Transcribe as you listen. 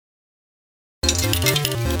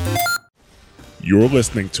You're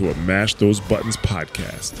listening to a Mash Those Buttons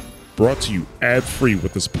podcast, brought to you ad-free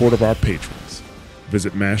with the support of our patrons.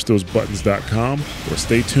 Visit mashthosebuttons.com or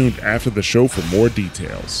stay tuned after the show for more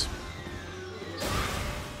details.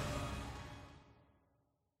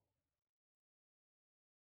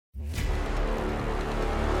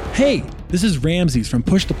 Hey, this is Ramses from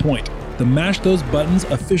Push the Point, the Mash Those Buttons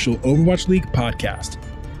official Overwatch League podcast.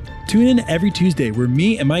 Tune in every Tuesday where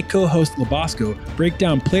me and my co-host Labasco break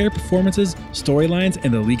down player performances, storylines,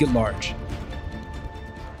 and the league at large.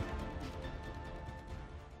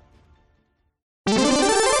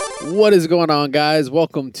 What is going on, guys?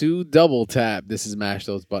 Welcome to Double Tap. This is Mash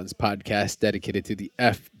Those Buttons podcast dedicated to the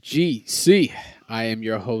FGC. I am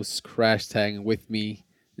your host, Crash Tag, and with me,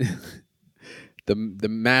 the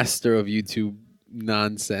master of YouTube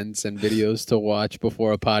nonsense and videos to watch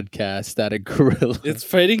before a podcast, Static Gorilla. It's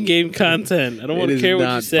fighting game content. I don't want to care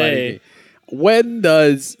what you say. When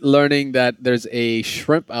does learning that there's a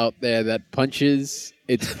shrimp out there that punches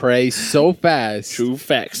its prey so fast True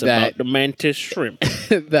facts about the mantis shrimp.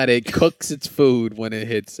 that it cooks its food when it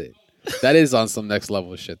hits it? That is on some next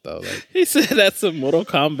level shit, though. Like, He said that's some Mortal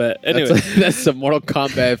Kombat. Anyway, that's some Mortal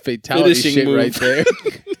Kombat fatality Finishing shit move. right there.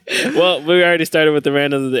 well, we already started with the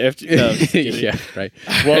randoms of the FG. No, just kidding. Yeah, right.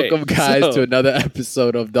 Welcome, guys, so- to another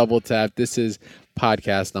episode of Double Tap. This is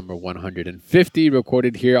podcast number 150,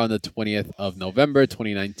 recorded here on the 20th of November,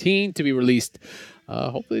 2019, to be released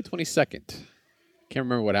hopefully the 22nd. Can't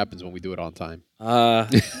remember what happens when we do it on time.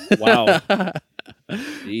 Wow.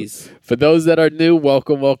 Jeez. For those that are new,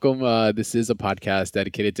 welcome. This is a podcast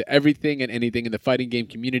dedicated to everything and anything in the fighting game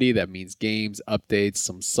community. That means games, updates,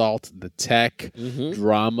 some salt, the tech,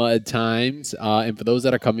 drama at times. And for those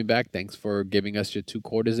that are coming back, thanks for giving us your 2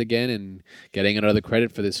 quarters again and getting another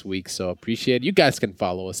credit for this week. So appreciate it. You guys can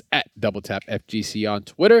follow us at Double Tap FGC on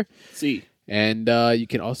Twitter. See. And you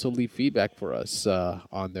can also leave feedback for us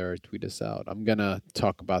on there, tweet us out. I'm going to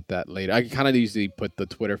talk about that later. I kind of usually put the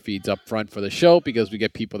Twitter feeds up front for the show because we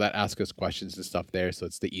get people that ask us questions and stuff there. So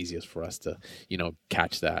it's the easiest for us to,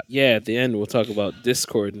 catch that. Yeah, at the end, we'll talk about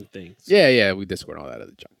Discord and things. Yeah, we Discord and all that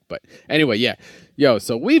other junk. But anyway, yeah. Yo,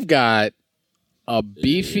 so we've got a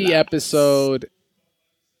beefy episode,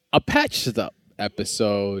 a patched up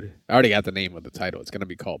episode. I already got the name of the title. It's going to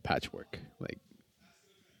be called Patchwork.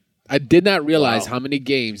 I did not realize how many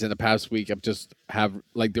games in the past week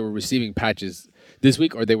they were receiving patches this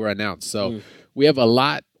week or they were announced. So we have a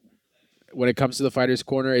lot when it comes to the Fighters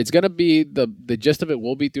Corner. It's going to be the gist of it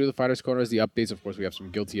will be through the Fighters Corner as the updates. Of course, we have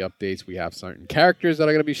some Guilty updates. We have certain characters that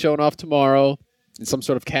are going to be shown off tomorrow in some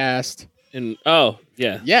sort of cast. And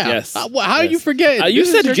Yeah. Yes. How yes. do you forget? You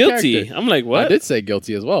This is said your Guilty. character. I'm like, what? I did say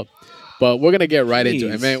Guilty as well. But we're going to get right into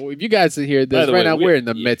it. Jeez. Man, if you guys hear By this, the right way, now we- we're in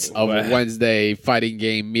the midst of a Wow. Wednesday fighting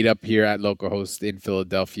game meetup here at Localhost in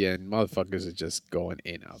Philadelphia, and motherfuckers are just going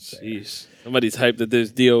in out there. Jeez. Somebody's hyped that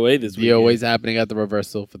there's DOA this week. DOA is happening at the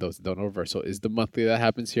Reversal. For those that don't know, Reversal is the monthly that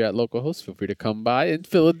happens here at Localhost. Feel free to come by. In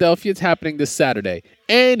Philadelphia, it's happening this Saturday.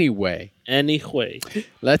 Anyway,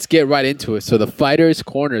 let's get right into it. So the Fighters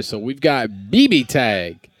Corner. So we've got BB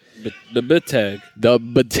Tag. The bit tag. The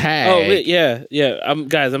Batag. Oh, wait, yeah.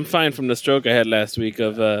 Guys, I'm fine from the stroke I had last week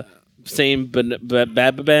of same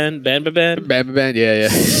Bababan. Bam, yeah.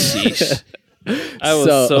 Sheesh. I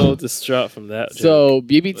was so distraught from that joke. So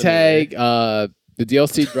BB But Tag, the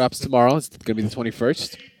DLC drops tomorrow. It's going to be the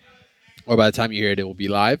 21st. Or by the time you hear it, it will be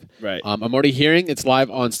live. Right. I'm already hearing it's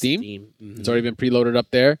live on Steam. Mm-hmm. It's already been preloaded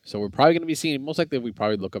up there. So we're probably going to be seeing, most likely we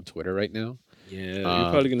probably look up Twitter right now. Yeah,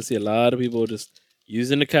 you're probably going to see a lot of people just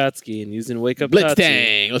using the Akatsuki and using Wake Up Blitz Tatsu.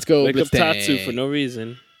 Tang. Let's go Wake Blitz Up Tatsu Tang. for no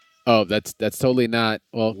reason. Oh, that's totally not,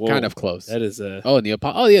 well, Whoa. kind of close. That is Oh,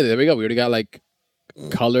 yeah, there we go. We already got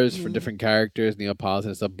colors for different characters,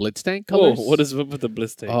 Neapolitan and stuff. Blitz Tang colors? Whoa, what is up with the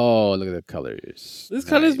Blitz Tang? Oh, look at the colors. These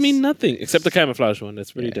colors Nice. mean nothing except the camouflage one.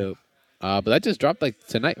 That's pretty Yeah. dope. But that just dropped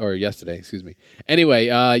tonight or yesterday, excuse me. Anyway,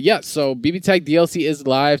 so BB Tag DLC is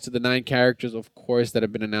live. So the 9 characters, of course, that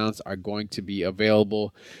have been announced are going to be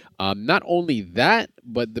available. Not only that,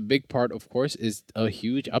 but the big part, of course, is a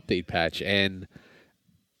huge update patch. And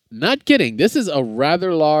not kidding, this is a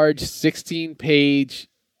rather large 16-page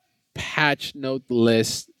patch note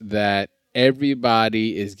list that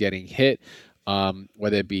everybody is getting hit.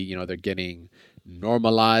 Whether it be, they're getting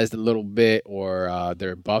normalized a little bit or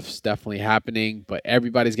their buffs definitely happening, but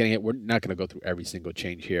everybody's getting it. We're not going to go through every single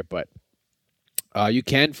change here, but you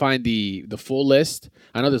can find the full list.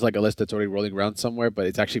 I know there's a list that's already rolling around somewhere, but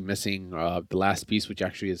it's actually missing the last piece, which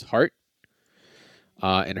actually is Heart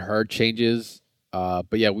and her changes. But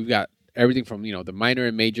yeah, we've got everything from the minor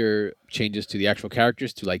and major changes to the actual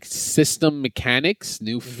characters to like system mechanics,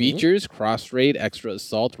 new features, cross raid, extra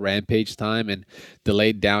assault, rampage time, and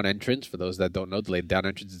delayed down entrance. For those that don't know, delayed down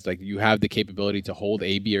entrance is like you have the capability to hold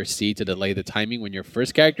A, B, or C to delay the timing when your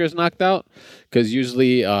first character is knocked out. Because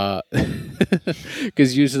usually,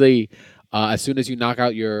 as soon as you knock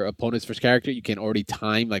out your opponent's first character, you can already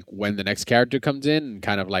time like when the next character comes in and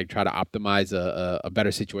kind of like try to optimize a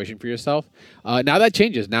better situation for yourself. Now that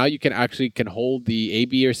changes. Now you can hold the A,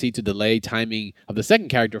 B, or C to delay timing of the second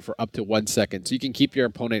character for up to 1 second. So you can keep your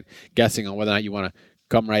opponent guessing on whether or not you want to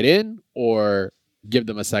come right in or give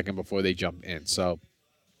them a second before they jump in. So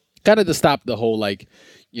kind of to stop the whole like,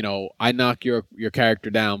 I knock your character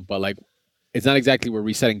down, but like, it's not exactly we're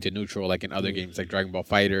resetting to neutral like in other games like Dragon Ball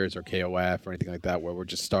FighterZ or KOF or anything like that where we're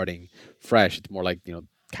just starting fresh. It's more like,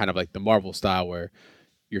 kind of like the Marvel style where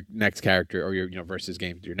your next character or your versus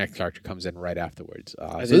game, your next character comes in right afterwards.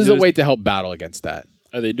 So this is a way to help battle against that.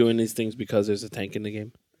 Are they doing these things because there's a tank in the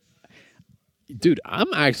game? Dude,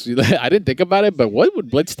 I'm actually I didn't think about it, but what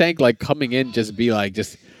would Blitztank like coming in just be like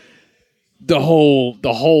just the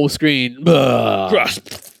whole screen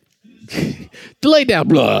delay down,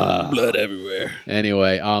 blood everywhere.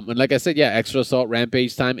 Anyway, and like I said, extra assault,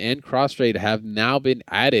 rampage time, and cross raid have now been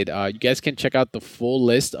added. You guys can check out the full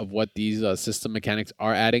list of what these system mechanics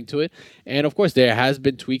are adding to it. And of course, there has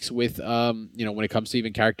been tweaks with when it comes to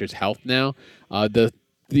even characters' health. Now,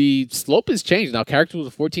 the slope has changed. Now, characters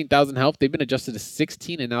with 14,000 health, they've been adjusted to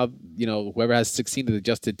 16, and now whoever has 16 is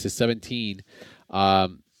adjusted to 17.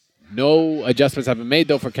 No adjustments have been made,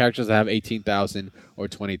 though, for characters that have 18,000 or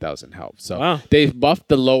 20,000 health. So they've buffed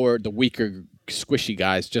the weaker, squishy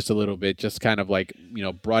guys just a little bit, just kind of like,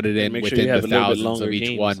 brought it in within the thousands of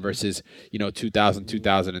each one versus, 2,000,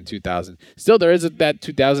 2,000, and 2,000. Still, there is that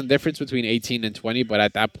 2,000 difference between 18 and 20, but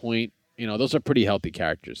at that point, those are pretty healthy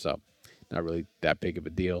characters, so not really that big of a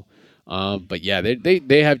deal. But yeah,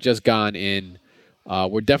 they have just gone in.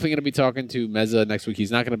 We're definitely going to be talking to Meza next week.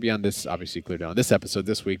 He's not going to be on this, obviously, clear down this episode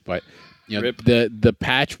this week, but the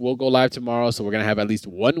patch will go live tomorrow, so we're going to have at least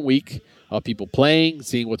 1 week of people playing,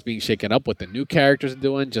 seeing what's being shaken up, what the new characters are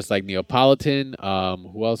doing, just like Neapolitan.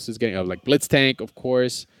 Who else is getting like Blitztank, of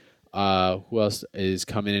course. Who else is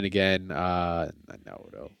coming in again?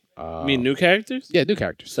 You mean new characters? Yeah, new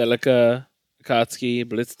characters. Celica, Akatsuki,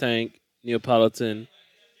 Blitztank, Neapolitan.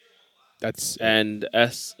 And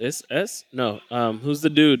S. No. Who's the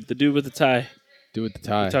dude? The dude with the tie. Dude with the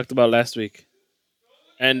tie. We talked about last week.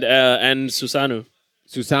 And Susanoo.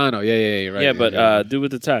 Susano, yeah, right. Yeah, but dude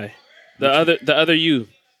with the tie. The other you.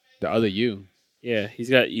 The other you. Yeah,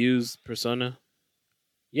 he's got Yu's persona.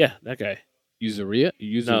 Yeah, that guy. Yuzuriha?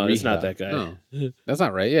 No, it's not that guy. No. That's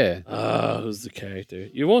not right, yeah. Who's the character?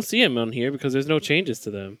 You won't see him on here because there's no changes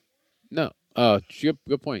to them. No. Oh,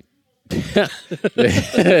 good point.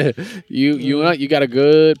 you got a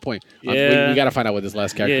good point. Yeah. We got to find out what this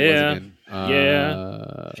last character was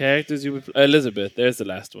again. Characters you would Elizabeth. There's the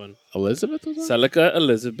last one. Elizabeth was that? Celica,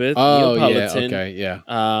 Elizabeth. Oh, Neapolitan, yeah. Okay, yeah.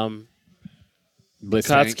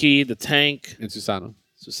 Akatsuki, the tank, and Susanoo.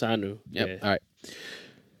 Yep. Yeah. All right.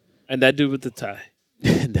 And that dude with the tie.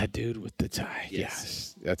 That dude with the tie.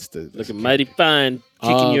 Yes. That's looking mighty fine,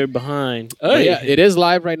 kicking your behind. Oh yeah, it is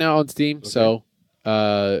live right now on Steam. Okay. So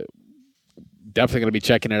definitely gonna be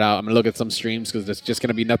checking it out. I'm gonna look at some streams because there's just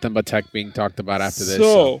gonna be nothing but tech being talked about after this.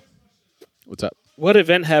 So what's up? What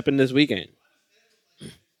event happened this weekend?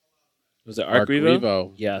 Was it Arc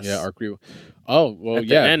Revo? Yes. Yeah, Arc Revo. Oh well, at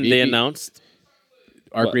the end they announced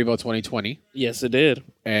Arc Revo 2020. Yes, it did,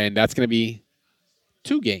 and that's gonna be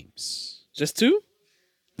 2 games. Just 2?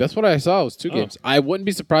 That's what I saw. It was 2 games. I wouldn't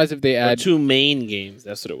be surprised if they add 2 main games.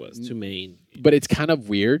 That's what it was. 2 main. But it's kind of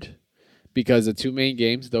weird because the 2 main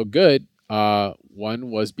games, though good, one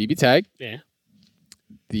was BB Tag. Yeah.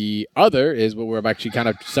 The other is what we're actually kind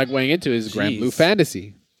of segueing into is Grand Blue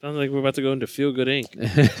Fantasy. Sounds like we're about to go into Feel Good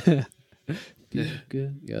Inc.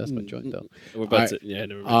 Good. Yeah, that's my joint though. We're about to. Yeah,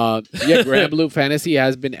 never mind. Grand Blue Fantasy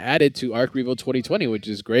has been added to Arc Revo 2020, which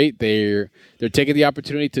is great. They're taking the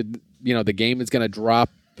opportunity to, the game is going to drop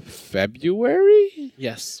February.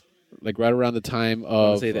 Yes, like right around the time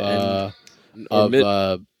of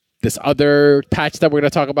of this other patch that we're going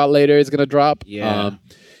to talk about later is going to drop. Yeah.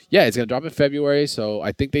 It's going to drop in February. So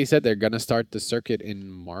I think they said they're going to start the circuit in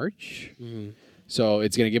March. Mm-hmm. So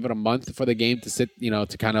it's going to give it a month for the game to sit,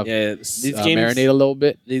 to kind of marinate a little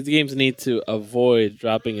bit. These games need to avoid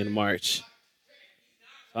dropping in March.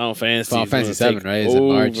 Final Fantasy 7, right? Is it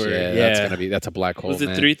March? Yeah, that's a black hole. Was it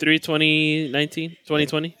 3/3/2019?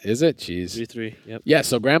 2020? Is it? Jeez. 3/3. Yep. Yeah.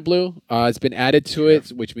 So Grand Blue, it's been added to it,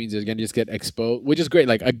 which means it's gonna just get exposed, which is great.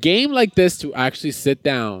 Like a game like this to actually sit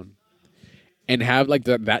down and have like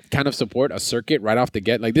that kind of support, a circuit right off the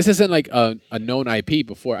get. Like this isn't like a known IP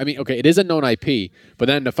before. I mean, okay, it is a known IP, but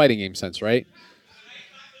then in the fighting game sense, right?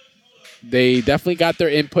 They definitely got their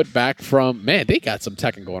input back from, man, they got some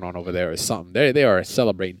Tekken going on over there or something. They are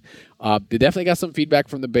celebrating. They definitely got some feedback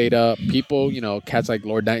from the beta. People, cats like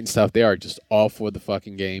Lord Knight and stuff, they are just all for the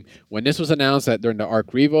fucking game. When this was announced that during the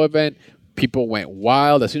Arc Revo event, people went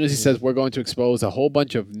wild. As soon as he says we're going to expose a whole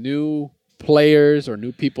bunch of new players or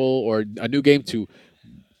new people or a new game to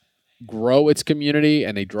grow its community,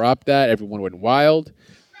 and they dropped that, everyone went wild.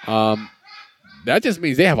 That just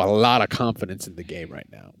means they have a lot of confidence in the game right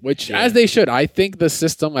now, which as they should. I think the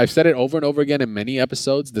system, I've said it over and over again in many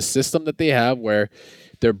episodes, the system that they have where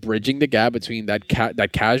they're bridging the gap between that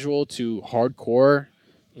casual to hardcore,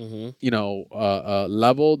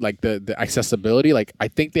 level, like the accessibility. Like I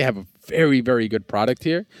think they have a very, very good product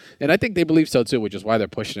here, and I think they believe so too, which is why they're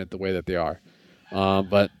pushing it the way that they are.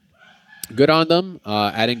 But good on them.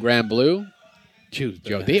 Adding Grand Blue,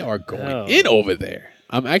 Joe, they are going in over there.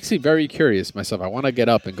 I'm actually very curious myself. I want to get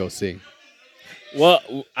up and go see.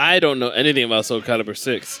 Well, I don't know anything about Soul Calibur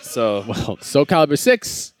 6, so... Well, Soul Calibur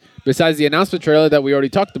 6, besides the announcement trailer that we already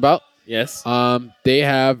talked about, yes, they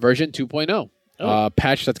have version 2.0.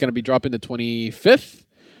 Patch that's going to be dropping the 25th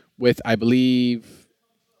with, I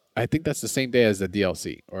think that's the same day as the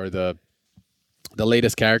DLC, or the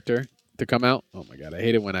latest character to come out. Oh my god, I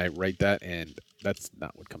hate it when I write that, and that's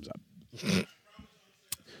not what comes up.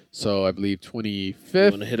 So I believe 25th. You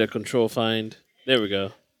want to hit a control find? There we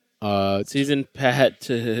go. Season pat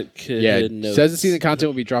to notes. Says the season content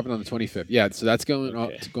will be dropping on the 25th. Yeah, so that's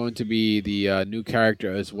going to be the new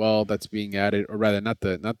character as well that's being added, or rather, not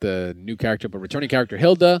the new character, but returning character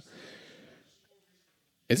Hilda.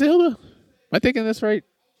 Is it Hilda? Am I thinking this right?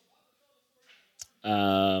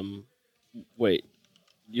 Wait,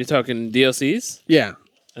 you're talking DLCs? Yeah.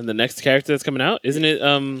 And the next character that's coming out, isn't it?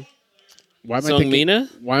 Why am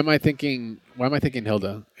I thinking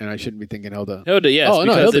Hilda? And I shouldn't be thinking Hilda. Hilda, yes. Oh,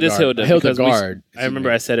 no, Hildegard. It is Hilda. Hildegard. I remember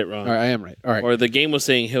I said it wrong. All right, I am right. All right. Or the game was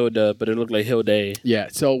saying Hilda, but it looked like Hilde. Yeah.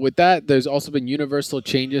 So with that, there's also been universal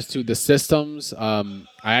changes to the systems. I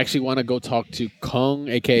actually want to go talk to Kung,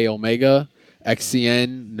 aka Omega,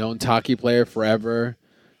 XCN, known Taki player forever,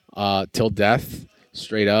 till death,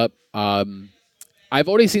 straight up. I've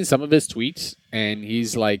already seen some of his tweets, and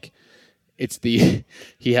he's like,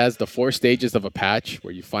 he has the 4 stages of a patch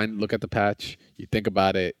where you look at the patch, you think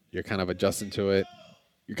about it, you're kind of adjusting to it,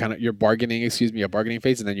 you're bargaining, a bargaining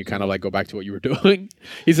phase, and then you kind of like go back to what you were doing.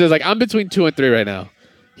 He says like, I'm between 2 and 3 right now.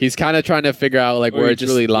 He's kind of trying to figure out like where it's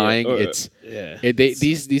really lying.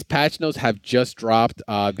 These patch notes have just dropped.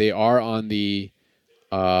 They are on the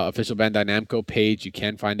official Bandai Namco page. You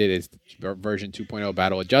can find it. It's version 2.0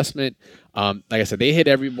 battle adjustment. Like I said, they hit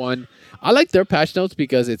everyone. I like their patch notes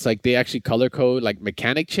because it's like they actually color code like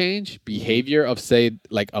mechanic change, behavior of say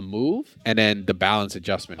like a move, and then the balance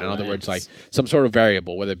adjustment. In other words, like some sort of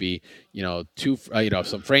variable, whether it be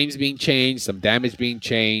some frames being changed, some damage being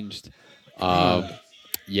changed.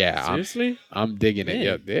 Seriously, I'm digging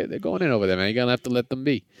it. Yeah, they're going in over there, man. You're gonna have to let them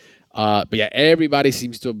be. But yeah, everybody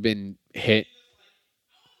seems to have been hit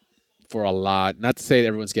for a lot. Not to say that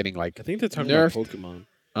everyone's getting like I think they're talking nerfed. about Pokemon.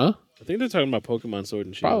 Huh? I think they're talking about Pokemon Sword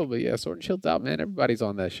and Shield. Probably, yeah. Sword and Shield's out, man. Everybody's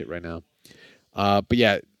on that shit right now. But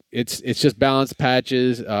yeah, it's just balanced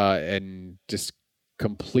patches and just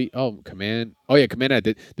complete. Command. Oh yeah, Command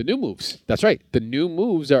added the new moves. That's right. The new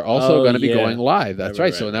moves are also going to be going live. That's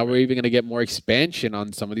right. So now we're even going to get more expansion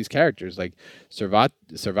on some of these characters. Like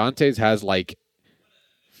Cervantes has like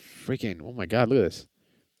freaking. Oh my god, look at this.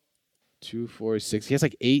 2, 4, 6. He has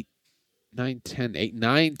like 8, 9, 10. 8,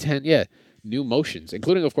 9, 10. Yeah. New motions,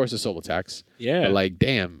 including, of course, the soul attacks. Yeah. But like,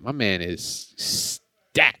 damn, my man is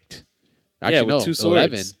stacked. Actually, with 2 swords.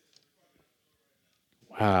 11.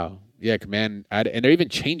 Wow. Yeah, command. And they're even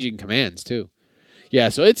changing commands, too. Yeah,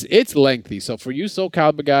 so it's lengthy. So for you Soul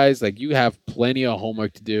Calibur guys, like you have plenty of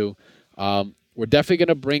homework to do. We're definitely going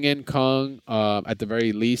to bring in Kong at the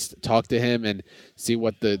very least, talk to him and see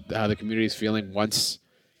what how the community is feeling once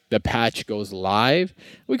the patch goes live.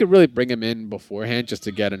 We could really bring him in beforehand just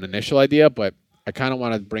to get an initial idea, but I kind of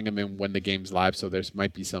want to bring him in when the game's live, so there's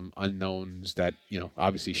might be some unknowns that,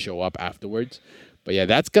 obviously show up afterwards. But yeah,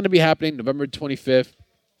 that's going to be happening November 25th.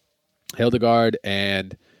 Hildegard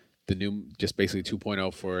and the new, just basically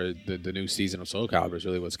 2.0 for the new season of Soul Calibur is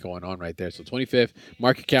really what's going on right there. So 25th,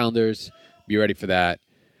 mark your calendars, be ready for that.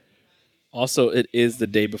 Also, it is the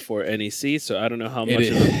day before NEC, so I don't know how much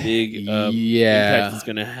of a big impact it's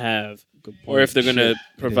going to have, or if they're going to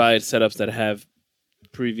provide setups that have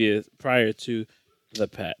prior to the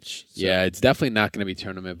patch. So. Yeah, it's definitely not going to be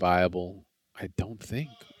tournament viable. I don't think.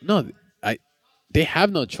 No, they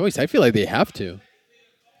have no choice. I feel like they have to.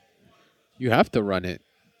 You have to run it.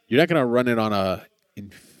 You're not gonna run it on a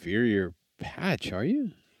inferior patch, are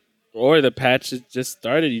you? Or the patch is just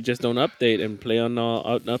started. You just don't update and play on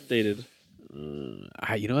unupdated.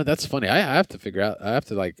 You know what? That's funny. I have to figure out. I have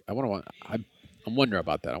to like. I'm wondering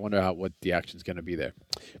about that. I wonder what the action's gonna be there.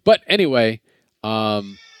 But anyway,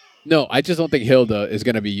 no, I just don't think Hilda is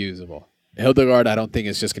gonna be usable. Hildegard, I don't think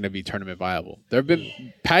is just gonna be tournament viable. There have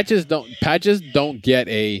been patches don't get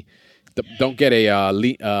a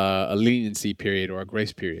leniency period or a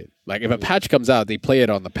grace period. Like if a patch comes out, they play it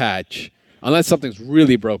on the patch unless something's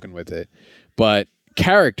really broken with it. But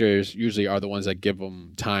characters usually are the ones that give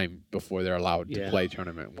them time before they're allowed to play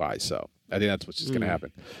tournament-wise. So I think that's what's just going to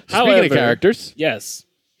happen. However, speaking of characters. Yes.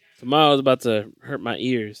 Tomorrow is about to hurt my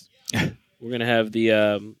ears. We're going to have the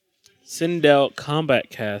Sindel Combat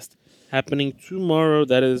Cast happening tomorrow.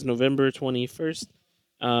 That is November 21st.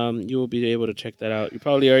 You will be able to check that out. You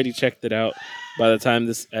probably already checked it out by the time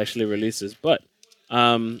this actually releases. But,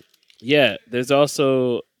 they've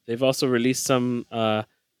also released some of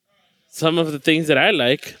the things that I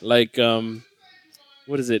like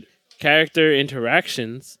what is it? Character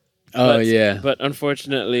interactions. But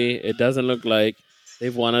unfortunately, it doesn't look like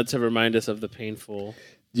they've wanted to remind us of the painful.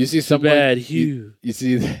 You see someone bad Hugh. You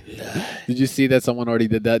see? Did you see that someone already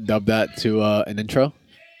dubbed that to an intro?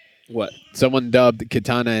 What? Someone dubbed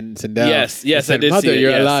Kitana and Sindel. Yes, I said, did Mother, see it.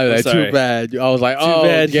 you're yes, alive. Like, sorry. too bad. I was like, too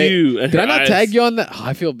bad Hugh. Did I not tag you on that? Oh,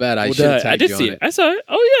 I feel bad. I should have tagged you on it. I did see it. I saw it.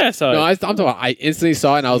 Oh, yeah, I saw it. No, I'm talking about, I instantly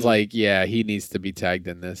saw it and I was like, yeah, he needs to be tagged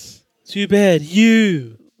in this. Too bad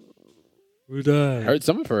Hugh. I heard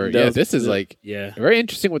some of her. Yeah, this is like very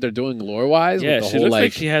interesting what they're doing lore-wise. Yeah, with the she whole, looks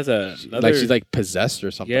like she has like she's like possessed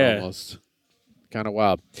or something almost. Kind of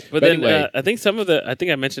wild. But then anyway. I think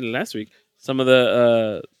I mentioned it last week, some of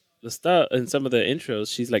the stuff and some of the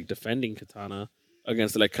intros, she's like defending Kitana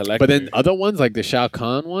against like Collector. But then other ones, like the Shao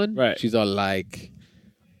Kahn one, right? She's all like,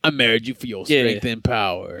 I married you for your strength and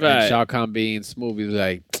power. Right. And Shao Kahn being smooth, he was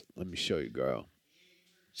like, let me show you, girl.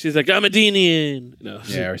 She's like, I'm a Denian. No.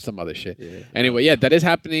 Yeah, or some other shit. Yeah. Anyway, that is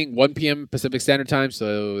happening 1 p.m. Pacific Standard Time.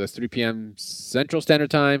 So that's 3 p.m. Central Standard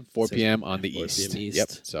Time, 4 p.m. on the East. Yep.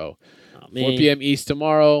 So 4 p.m. East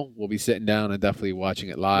tomorrow. We'll be sitting down and definitely watching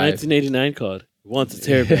it live. 1989 card. Wants a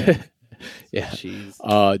tear back. Yeah.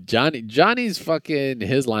 Jeez. Johnny's fucking,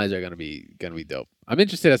 his lines are gonna be dope. I'm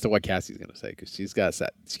interested as to what Cassie's gonna say because she got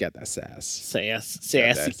that sass.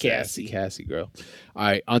 Sassy Cassie girl. All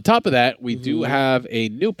right. On top of that, we do have a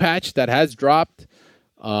new patch that has dropped.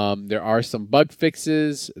 There are some bug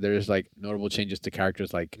fixes. There's like notable changes to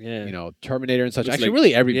characters like Terminator and such. Looks actually, like,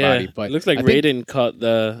 really everybody. But it looks like Raiden caught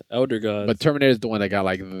the Elder God. But Terminator is the one that got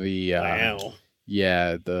like the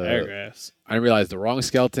paragraphs. I didn't realize the wrong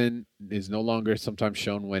skeleton is no longer sometimes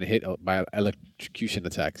shown when hit by electrocution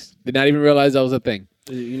attacks. Did not even realize that was a thing.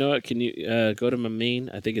 You know what? Can you go to my main?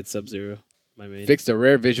 I think it's Sub-Zero. My main. Fixed a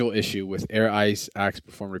rare visual issue with air ice acts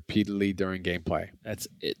performed repeatedly during gameplay. That's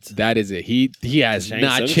it. That is it. He has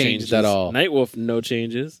not changed at all. Nightwolf, no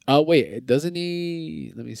changes. Oh, wait. Doesn't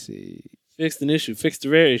he? Let me see. Fixed an issue. Fixed the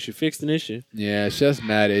rare issue. Fixed an issue. Yeah, it's just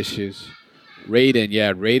mad issues.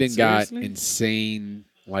 Raiden got insane,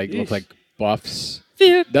 look like buffs.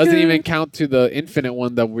 Doesn't even count to the infinite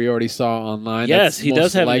one that we already saw online. Yes, That's he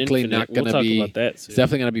does have likely an infinite. not going to be. About that soon. It's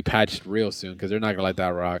definitely going to be patched real soon because they're not going to let that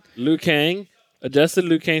rock. Liu Kang adjusted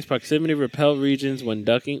Liu Kang's proximity repel regions when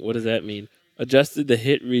ducking. What does that mean? Adjusted the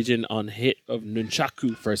hit region on hit of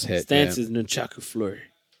Nunchaku. First hit. Stances Nunchaku Flurry.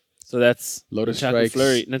 So that's Lotus Nunchaku Strikes.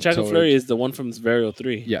 Flurry. Nunchaku Flurry is the one from Zverio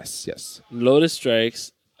 3. Yes. Lotus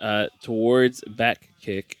Strikes towards back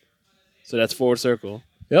kick. So that's forward circle.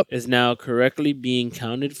 Yep. Is now correctly being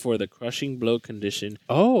counted for the crushing blow condition.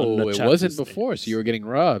 Oh, it wasn't before, so you were getting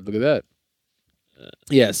robbed. Look at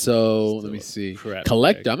that. So let me see.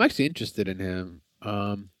 Collector. I'm actually interested in him.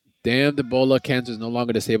 Damned Ebola cancer is no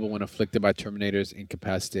longer disabled when afflicted by Terminator's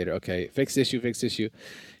incapacitator. Okay, fixed issue.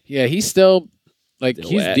 Yeah, he's still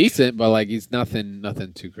he's decent, but he's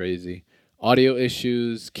nothing too crazy. Audio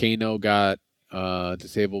issues. Kano got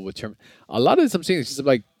disabled with a lot of this I'm seeing is just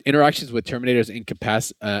like interactions with Terminator's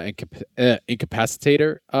incapacitator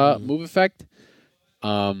move effect.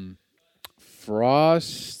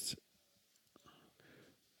 Frost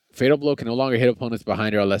Fatal Blow can no longer hit opponents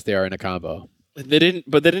behind her unless they are in a combo. They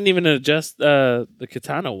didn't even adjust the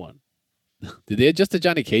Kitana one. Did they adjust the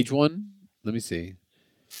Johnny Cage one? Let me see.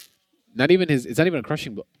 It's not even a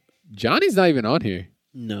crushing blow. Johnny's not even on here.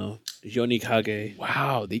 No. Yonikage.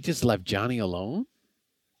 Wow, they just left Johnny alone?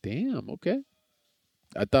 Damn, okay.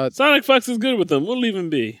 I thought Sonic Fox is good with them. We'll leave him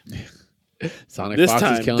be. Sonic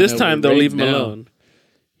Fox is killing This time they'll leave him alone.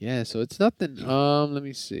 Yeah, so it's nothing. Let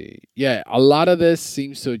me see. Yeah, a lot of this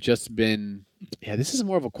seems to have just been. Yeah, this is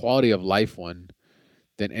more of a quality of life one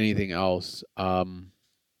than anything else. I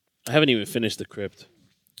haven't even finished the Crypt.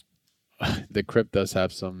 The Crypt does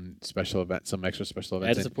have some special events, some extra special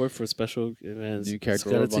events. Add support for special events. New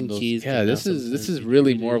character bundles. Yeah, this is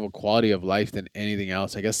really more of a quality of life than anything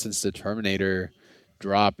else. I guess since the Terminator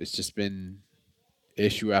drop, it's just been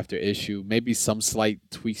issue after issue. Maybe some slight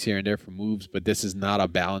tweaks here and there for moves, but this is not a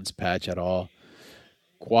balanced patch at all.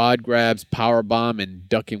 Quad grabs, power bomb, and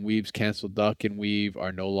duck and weaves, cancel duck and weave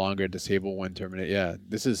are no longer disabled when terminated. Yeah,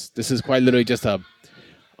 this is quite literally just a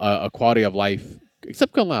quality of life.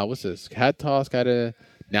 Except Kung Lao, what's this? Cat toss gotta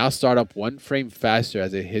now start up 1 frame faster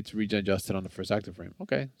as it hits region adjusted on the first active frame.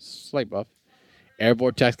 Okay, slight buff. Air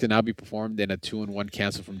vortex can now be performed in a 2-in-1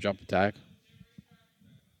 cancel from jump attack.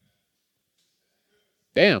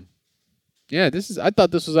 Damn. Yeah, I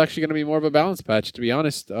thought this was actually gonna be more of a balance patch, to be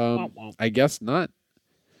honest. I guess not.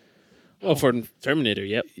 Well, for Terminator,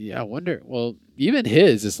 yep. Yeah, I wonder. Well, even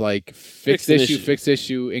his is like fixed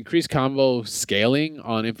issue, increased combo scaling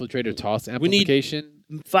on infiltrator toss amplification.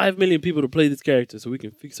 We need 5 million people to play this character so we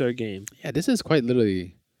can fix our game. Yeah, this is quite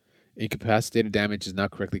literally incapacitated damage is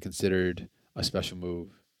not correctly considered a special move.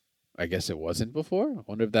 I guess it wasn't before. I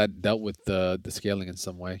wonder if that dealt with the scaling in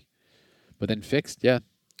some way. But then fixed, yeah.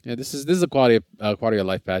 Yeah, this is a quality of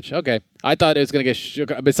life patch. Okay, I thought it was gonna get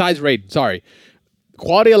shook. Besides Raiden, sorry.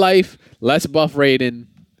 Quality of life, less buff Raiden.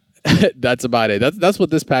 That's about it. That's what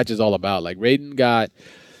this patch is all about. Like Raiden got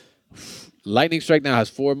Lightning Strike now has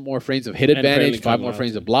 4 more frames of hit advantage, 5 more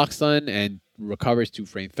frames of block stun, and recovers 2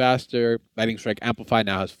 frames faster. Lightning Strike Amplify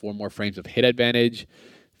now has 4 more frames of hit advantage.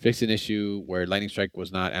 Fixed an issue where Lightning Strike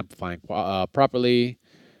was not amplifying properly.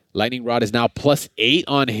 Lightning Rod is now +8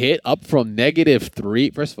 on hit, up from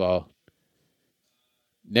 -3. First of all,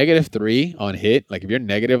 -3 on hit. Like if you're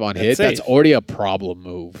negative on hit, that's already a problem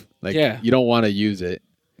move. Like you don't want to use it.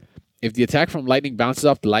 If the attack from lightning bounces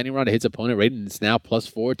off the lightning rod and hits opponent, Raiden is now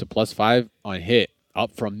 +4 to +5 on hit,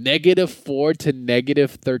 up from -4 to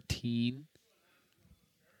 -13.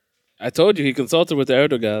 I told you he consulted with the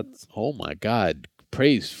Elder Gods. Oh my God!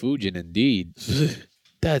 Praise Fujin indeed.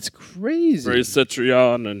 That's crazy. Praise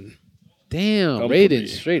Cetrion and damn, company. Raiden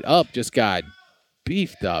straight up just got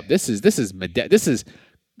beefed up. This is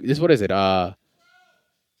what is it? Oh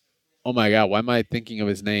my God! Why am I thinking of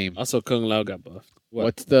his name? Also, Kung Lao got buffed.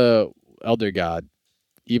 What's the Elder God?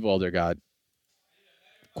 Evil Elder God.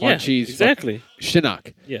 Quan Chi's exactly.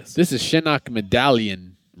 Shinnok. Yes. This is Shinnok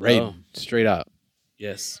Medallion Raiden. Straight up.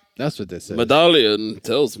 Yes. That's what this is. Medallion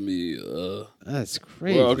tells me that's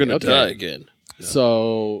crazy. We're all gonna die again. No.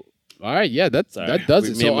 So all right, yeah, that does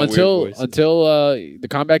it. So until the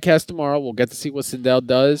combat cast tomorrow, we'll get to see what Sindel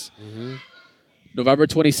does. Mm-hmm. November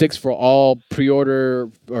 26th for all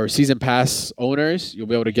pre-order or season pass owners. You'll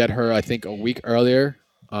be able to get her, I think, a week earlier.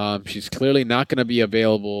 She's clearly not going to be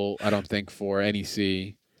available, I don't think, for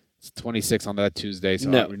NEC. It's 26 on that Tuesday, so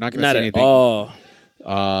we're not going to see anything.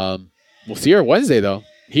 We'll see her Wednesday, though,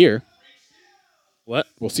 here. What?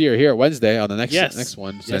 We'll see her here Wednesday on the next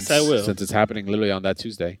one. Yes, I will. Since it's happening literally on that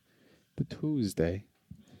Tuesday. The Tuesday.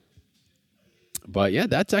 But, yeah,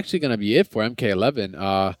 that's actually going to be it for MK11.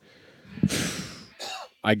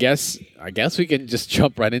 I guess we can just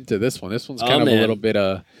jump right into this one. This one's kind of a little bit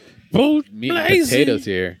of meat and potatoes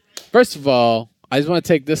here. First of all, I just want to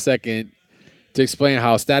take this second to explain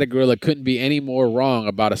how Static Gorilla couldn't be any more wrong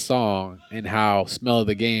about a song and how Smell of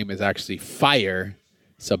the Game is actually fire.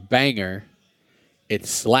 It's a banger. It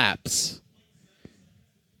slaps.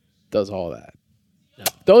 Does all that. No.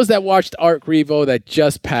 Those that watched Arc Revo that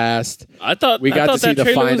just passed, we got to see the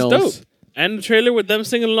finals. And the trailer with them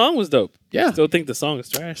singing along was dope. Yeah. I still think the song is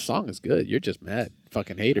trash. The song is good. You're just mad.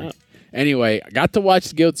 Fucking hater. Oh. Anyway, I got to watch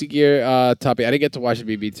the Guilty Gear topic. I didn't get to watch the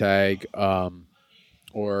BB Tag. What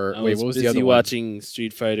was the other one? Watching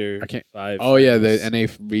Street Fighter 5. Oh, yeah. The NA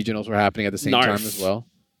regionals were happening at the same time as well.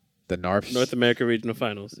 The NARFs. North America Regional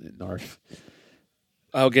Finals. NARF.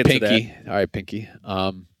 I'll get to that. All right, Pinky.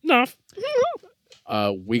 NARF.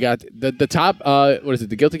 We got the top, what is it?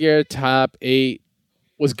 The Guilty Gear top 8.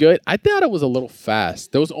 Was good. I thought it was a little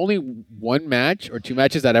fast. There was only 1 match or 2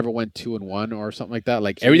 matches that ever went 2-1 or something like that.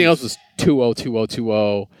 Like everything else was 2-0, 2-0,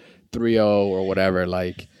 2-0, 3-0 or whatever.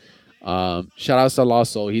 Like, shout out to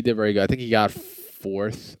Lost Soul. He did very good. I think he got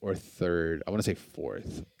 4th or 3rd. I want to say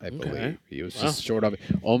 4th. I believe he was just short of it.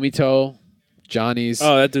 Omito, Johnny's.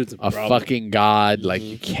 Oh, that dude's a fucking god. Like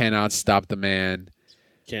you cannot stop the man.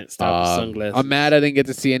 Can't stop the sunglasses. I'm mad I didn't get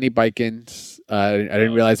to see any Vikings. I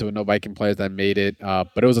didn't realize there were no Viking players that made it.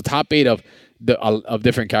 But it was a top 8 of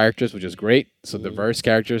different characters, which is great. So diverse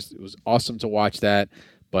characters. It was awesome to watch that.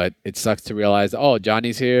 but it sucks to realize, oh,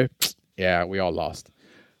 Johnny's here. Yeah, we all lost.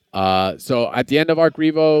 So at the end of Arc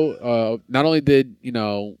Revo, not only did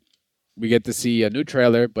we get to see a new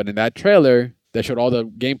trailer, but in that trailer that showed all the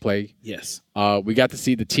gameplay, yes, we got to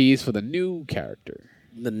see the tease for the new character.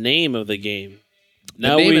 The name of the game.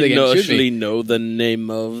 Now we actually know the name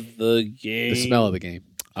of the game. The smell of the game.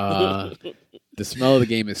 The smell of the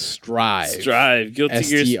game is Strive. Strive. Guilty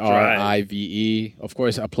Gear Strive. Of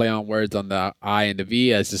course, a play on words on the I and the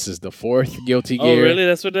V, as this is the 4th Guilty Gear. Oh, really?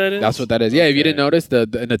 That's what that is? That's what that is. Yeah, if you didn't notice,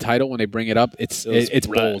 in the title, when they bring it up, it's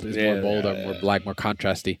bold. It's more bold, more black, more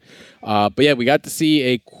contrasty. But yeah, we got to see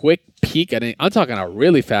a quick peek. I'm talking a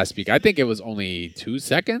really fast peek. I think it was only 2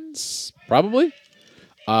 seconds, probably.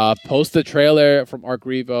 Post the trailer from Arc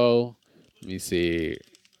Revo. Let me see.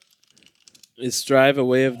 Is Strive a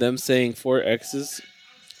way of them saying 4 X's?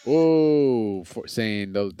 Oh,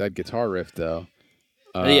 saying that guitar riff though.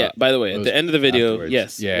 Yeah. By the way, at the end of the video, afterwards.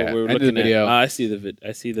 yes. Yeah. What we're end looking of the video. I see the.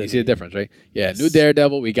 I see the. You see the difference, right? Yeah. Yes. New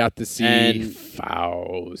Daredevil. We got to see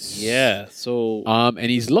Faust. Yeah. So. And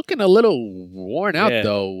he's looking a little worn out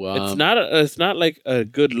though. It's not like a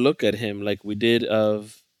good look at him like we did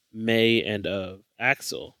of May and of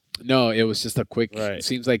Axel. No, it was just a quick. Right.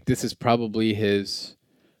 Seems like this is probably his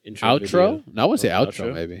outro. Video. No, I would say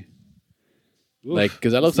outro maybe. Oof, like,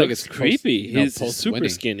 because that looks like it's creepy. He's super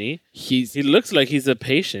skinny. He looks like he's a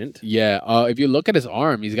patient. Yeah. If you look at his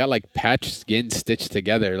arm, he's got like patched skin stitched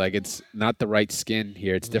together. Like it's not the right skin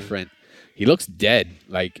here. It's different. He looks dead.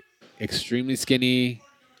 Like extremely skinny.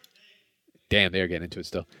 Damn, they're getting into it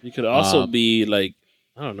still. He could also be like,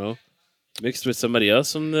 I don't know, mixed with somebody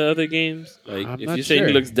else from the other games. Like if you're saying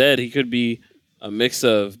he looks dead, he could be a mix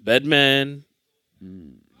of Bedman.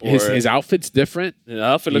 His outfit's different. His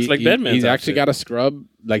outfit looks like Bedman's. He's actually got a scrub.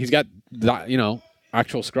 Like he's got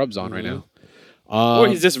actual scrubs on right now. Or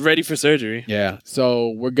he's just ready for surgery. Yeah. So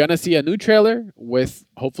we're gonna see a new trailer with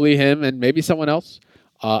hopefully him and maybe someone else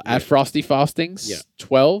at Frosty Faustings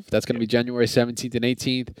 12. That's gonna be January 17th and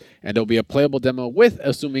 18th, and there'll be a playable demo with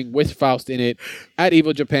Faust in it at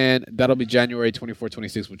Evo Japan. That'll be January 24,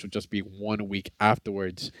 26, which will just be 1 week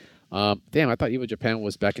afterwards. Damn, I thought Evo Japan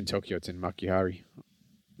was back in Tokyo. It's in Makuhari.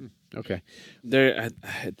 Okay. I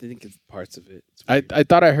think it's parts of it. I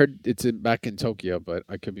thought I heard it's back in Tokyo, but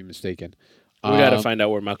I could be mistaken. We got to find out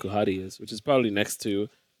where Makuhari is, which is probably next to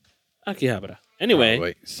Akihabara.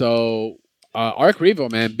 Anyway. So, Arc Revo,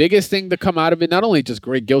 man, biggest thing to come out of it, not only just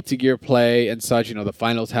great Guilty Gear play and such, the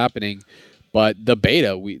finals happening, but the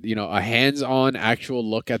beta, a hands-on actual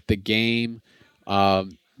look at the game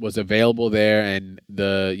was available there, and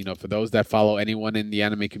for those that follow anyone in the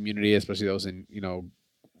anime community, especially those in,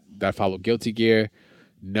 that follow Guilty Gear,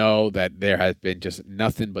 know that there has been just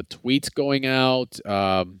nothing but tweets going out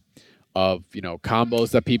of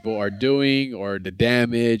combos that people are doing, or the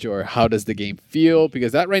damage, or how does the game feel,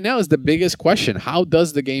 because that right now is the biggest question. How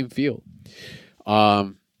does the game feel?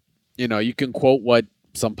 You can quote what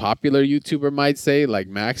some popular YouTuber might say, like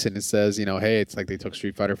Max, and it says, hey, it's like they took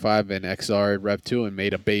Street Fighter V and XR Rev 2 and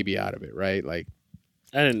made a baby out of it, right? Like,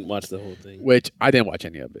 I didn't watch the whole thing. Which I didn't watch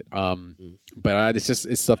any of it. But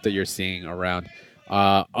it's stuff that you're seeing around.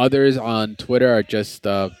 Others on Twitter are just,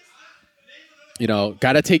 gotta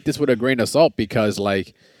take this with a grain of salt, because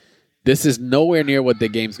like this is nowhere near what the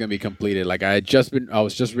game's gonna be completed. Like I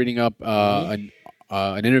was just reading up an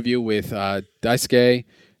interview with Daisuke.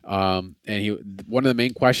 And one of the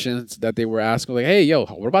main questions that they were asking, like, hey, yo,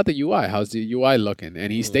 what about the UI? How's the UI looking?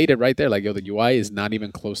 And he stated right there, like, yo, the UI is not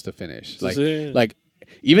even close to finish. Like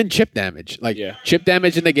even chip damage, chip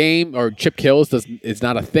damage in the game, or chip kills is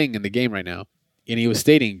not a thing in the game right now. And he was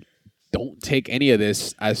stating, don't take any of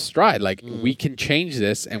this as stride. Like we can change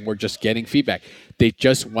this, and we're just getting feedback. They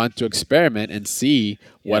just want to experiment and see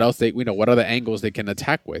what else what other angles they can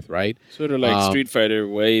attack with, right? Sort of like Street Fighter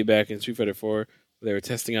way back in Street Fighter 4. They were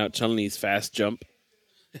testing out Chun-Li's fast jump.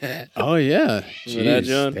 Oh, yeah. That,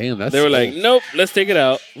 John? Damn, that's they were like, nope, let's take it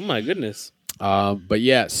out. Oh, my goodness. But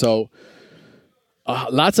yeah, so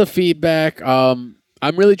lots of feedback. I'm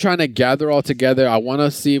really trying to gather all together. I want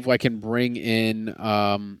to see if I can bring in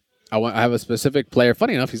I have a specific player.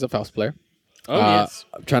 Funny enough, he's a Faust player. Oh, yes.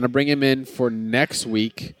 I'm trying to bring him in for next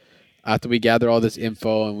week, after we gather all this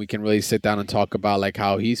info, and we can really sit down and talk about like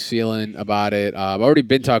how he's feeling about it. I've already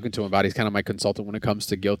been talking to him about it. He's kind of my consultant when it comes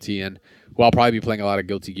to Guilty, and who I'll probably be playing a lot of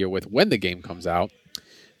Guilty Gear with when the game comes out.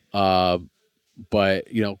 But,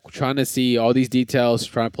 trying to see all these details,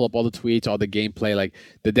 trying to pull up all the tweets, all the gameplay. Like,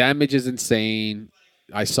 the damage is insane.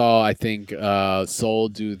 I saw, I think, Soul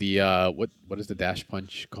do the, what is the dash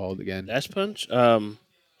punch called again? Dash punch?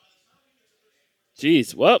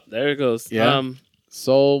 Jeez, well, there it goes. Yeah.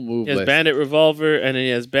 Soul Move He has list. Bandit Revolver, and then he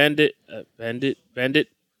has Bandit.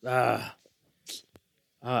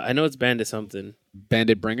 I know it's Bandit something.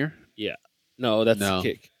 Bandit Bringer. No, that's No. the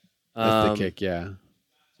kick. That's the kick. Yeah.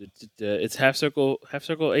 It's half circle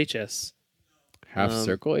HS. Half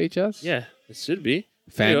circle HS. Yeah, it should be.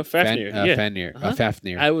 There you go, Fafnir. Fafnir. Uh-huh.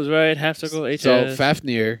 Fafnir. I was right. Half circle HS. So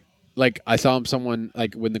Fafnir, like I saw someone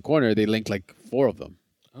like in the corner, they linked like 4 of them.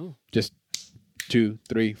 Oh. Just 2,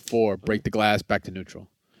 3, 4. Break the glass, back to neutral.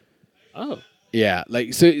 Oh. Yeah,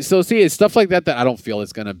 like so. See, it's stuff like that I don't feel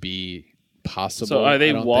is gonna be possible. So are they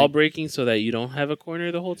I don't wall think. breaking so that you don't have a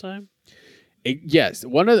corner the whole time? Yes,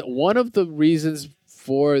 one of the reasons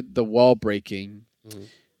for the wall breaking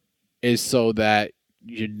is so that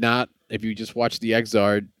you're not. If you just watch the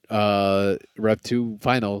Exard Rev 2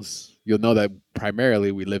 finals, you'll know that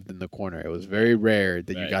primarily we lived in the corner. It was very rare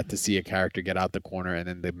that you got to see a character get out the corner and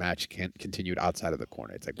then the match continued outside of the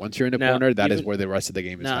corner. It's like once you're in the corner, that is where the rest of the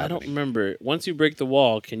game is happening. I don't remember. Once you break the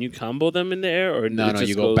wall, can you combo them in the air or no?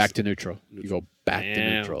 You go back to neutral. You go back to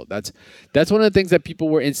neutral. That's one of the things that people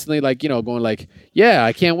were instantly like, going like, yeah,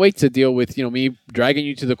 I can't wait to deal with me dragging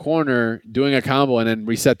you to the corner, doing a combo, and then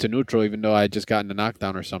reset to neutral, even though I just gotten a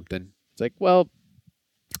knockdown or something. It's like, well.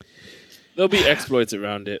 There'll be exploits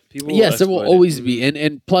around it. Yes, there will always be.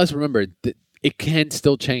 And plus, remember, it can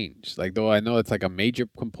still change. Like, though I know it's like a major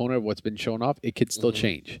component of what's been shown off, it could still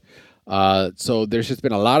change. So there's just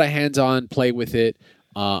been a lot of hands-on play with it.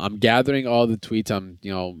 I'm gathering all the tweets. I'm,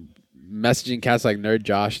 messaging cats like Nerd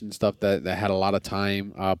Josh and stuff that had a lot of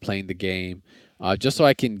time playing the game. Just so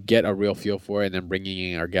I can get a real feel for it, and then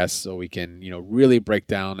bringing in our guests so we can, really break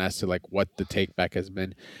down as to like what the take back has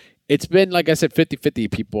been. It's been, like I said, 50-50.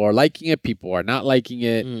 People are liking it. People are not liking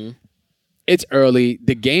it. It's early.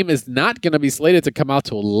 The game is not going to be slated to come out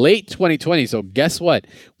till late 2020. So guess what?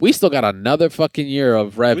 We still got another fucking year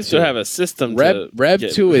of Rev 2. We still have a system Rev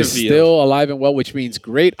 2 is still alive and well, which means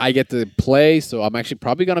great. I get to play. So I'm actually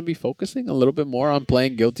probably going to be focusing a little bit more on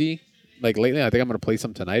playing Guilty. Like lately, I think I'm going to play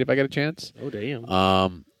some tonight if I get a chance. Oh,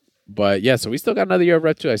 damn. But yeah, so we still got another year of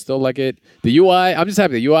Rev 2. I still like it. The UI, I'm just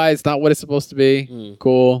happy. The UI is not what it's supposed to be.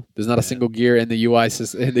 Cool. There's not a single gear in the UI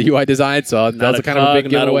design, so that was kind of a big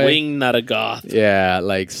giveaway. Not a wing, not a goth. Yeah,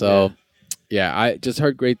 yeah, I just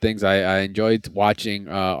heard great things. I enjoyed watching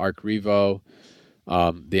Arc Revo.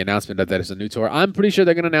 The announcement that there's a new tour. I'm pretty sure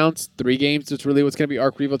they're going to announce 3 games. That's really what's going to be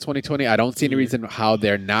Arc Revo 2020. I don't see any reason how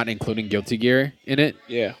they're not including Guilty Gear in it.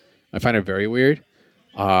 Yeah. I find it very weird.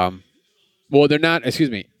 Well, they're not. Excuse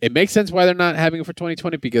me. It makes sense why they're not having it for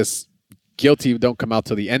 2020 because Guilty don't come out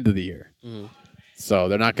till the end of the year. So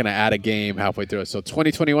they're not going to add a game halfway through it. So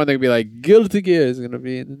 2021, they're going to be like, Guilty Gear is going to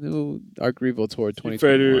be in the new Arc Revo Tour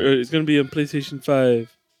 2021. It's going to be on PlayStation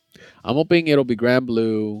 5. I'm hoping it'll be Grand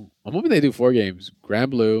Blue. I'm hoping they do 4 games.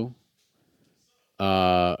 Grand Blue,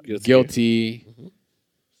 Guilty,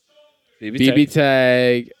 BB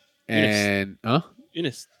Tag, and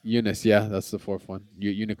Eunice. Yeah, that's the 4th one.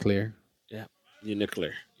 Uniclear. Yeah,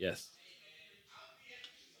 Uniclear. Yes.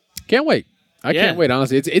 Can't wait. I can't wait,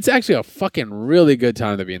 honestly. It's actually a fucking really good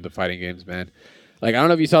time to be into fighting games, man. Like, I don't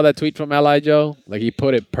know if you saw that tweet from Ally Joe. Like, he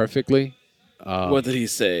put it perfectly. What did he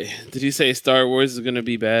say? Did he say Star Wars is going to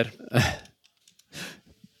be bad?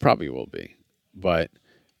 Probably will be. But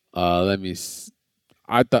let me...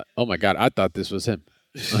 Oh, my God. I thought this was him.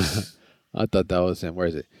 I thought that was him. Where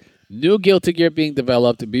is it? New Guilty Gear being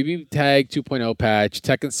developed, BB Tag 2.0 patch,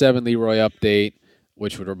 Tekken 7 Leroy update,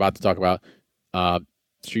 which we're about to talk about,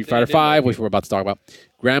 Street Fighter 5, which we're about to talk about,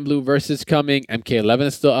 Grand Blue Versus coming, MK11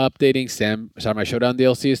 is still updating, Samurai Showdown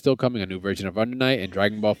DLC is still coming, a new version of Under Night, and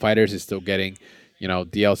Dragon Ball FighterZ is still getting,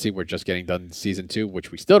 DLC. We're just getting done Season 2,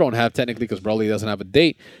 which we still don't have technically because Broly doesn't have a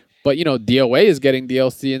date. But, DOA is getting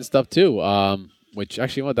DLC and stuff too, which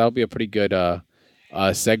actually, that'll be a pretty good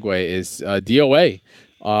segue is DOA.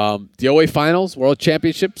 DOA Finals, World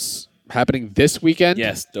Championships happening this weekend.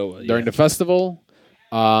 Yes, DOA. During the festival.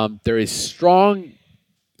 There is strong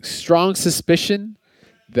suspicion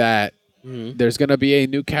that there's going to be a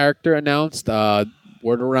new character announced.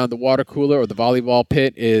 Word around the water cooler or the volleyball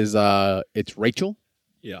pit is it's Rachel.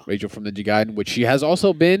 Yeah. Rachel from the Jigaiden, which she has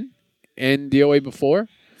also been in DOA before.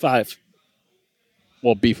 5.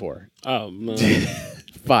 Well, before. Oh, no.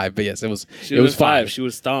 5, but yes, it was 5. She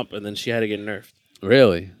was Stomp, and then she had to get nerfed.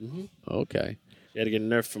 Really? Okay. She had to get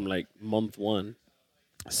nerfed from like month 1.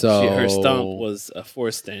 So her Stomp was a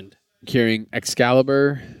 4-stand. Carrying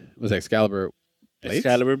Excalibur. Was Excalibur Blades?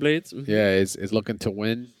 Excalibur Blades? Yeah, is looking to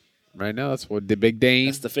win right now. That's what the Big Dame.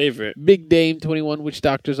 That's the favorite. Big Dame 21 Witch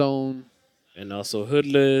Doctor Zone. And also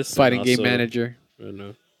Hoodless. Fighting Game Manager. I don't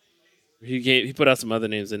know. He put out some other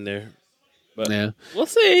names in there. But Yeah. we'll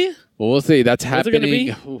see. Well, we'll see. That's Where's it gonna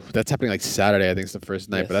happening. That's happening like Saturday. I think it's the first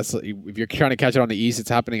night. Yes. But that's if you're trying to catch it on the East, it's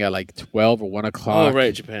happening at like 12 or 1 Oh, o'clock.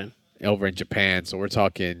 right, Japan. Over in Japan. So we're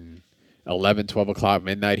talking 11, 12 o'clock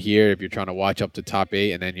midnight here. If you're trying to watch up to top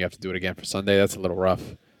 8, and then you have to do it again for Sunday, that's a little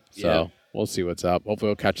rough. So Yeah. we'll see what's up. Hopefully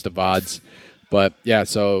we'll catch the VODs. But yeah,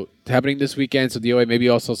 so it's happening this weekend. So DOA maybe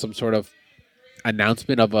also some sort of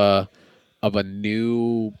announcement of a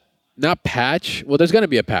new. Not patch. Well, there's going to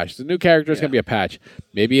be a patch. The new character is going to be a patch.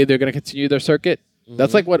 Maybe they're going to continue their circuit.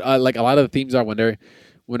 That's like what like a lot of the themes are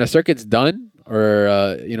when a circuit's done or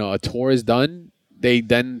a tour is done. They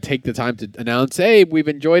then take the time to announce, "Hey, we've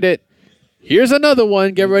enjoyed it. Here's another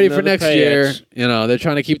one. Get ready for next year." They're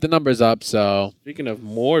trying to keep the numbers up. So speaking of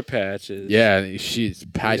more patches, yeah, she's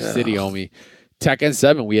patch city, homie. Tekken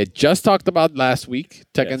 7. We had just talked about last week.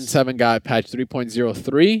 Tekken 7 got patch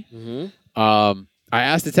 3.03. I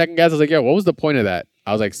asked the Tekken guys, I was like, "Yo, what was the point of that?"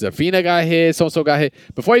 I was like, Zafina got hit, so-and-so got hit.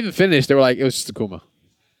 Before I even finished, they were like, it was just Akuma.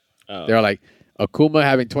 Oh. They were like, Akuma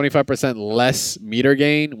having 25% less meter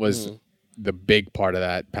gain was the big part of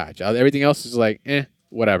that patch. Everything else is like,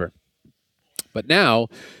 whatever. But now,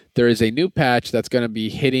 there is a new patch that's going to be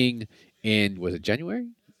hitting in, was it January?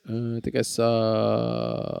 I think I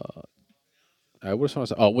saw...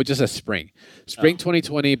 which is a spring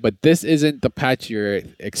 2020, but this isn't the patch you're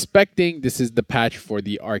expecting. This is the patch for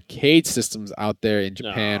the arcade systems out there in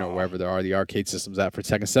Japan or wherever there are the arcade systems at for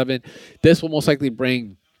Tekken 7. This will most likely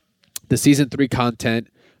bring the Season 3 content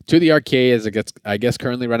to the arcade, as it gets, I guess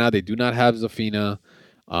currently right now they do not have Zafina.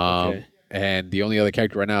 And the only other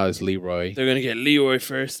character right now is Leroy. They're going to get Leroy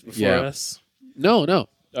first before us? No.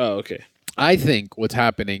 Oh, okay. I think what's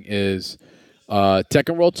happening is...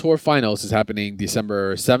 Tekken World Tour Finals is happening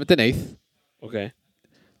December 7th and 8th. Okay.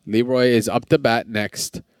 Leroy is up to bat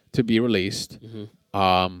next to be released.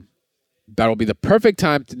 That will be the perfect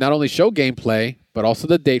time to not only show gameplay, but also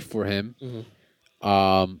the date for him.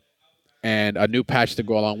 And a new patch to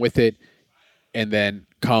go along with it. And then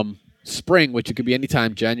come spring, which it could be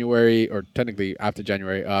anytime, January, or technically after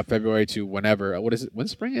January, February to whenever. What is it?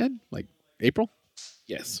 When's spring end? Like April?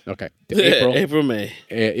 Yes. Okay. April, May.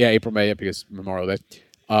 April, May, because Memorial Day.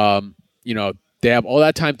 They have all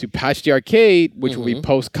that time to patch the arcade, which will be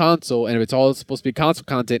post-console, and if it's all supposed to be console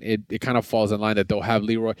content, it kind of falls in line that they'll have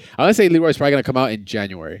Leroy. I want to say Leroy's probably going to come out in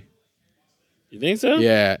January. You think so?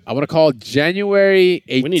 Yeah. I want to call January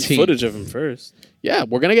 18th. We need footage of him first. Yeah,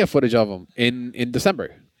 we're going to get footage of him in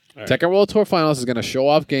December. Right. Tekken World Tour Finals is going to show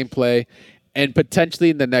off gameplay and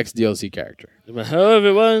potentially the next DLC character. Hello,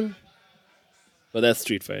 everyone. But that's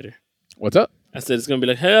Street Fighter. What's up? I said it's going to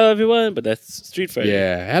be like, hello, everyone, but that's Street Fighter.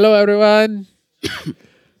 Yeah. Hello, everyone.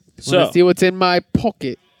 So, see what's in my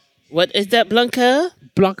pocket. What is that, Blanca?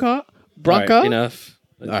 Blanca? Right, enough.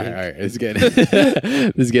 All right. This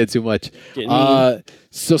is getting too much.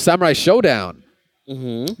 So Samurai Showdown.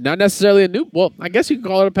 Not necessarily a new... Well, I guess you can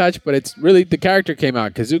call it a patch, but it's really... The character came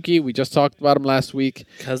out. Kazuki, we just talked about him last week.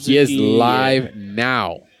 He is live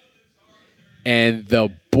now. And the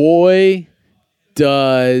boy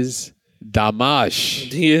does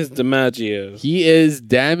damage. He is DiMaggio. He is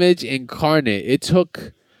damage incarnate. It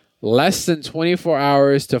took less than 24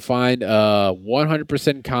 hours to find a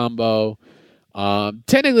 100% combo.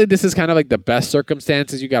 Technically, this is kind of like the best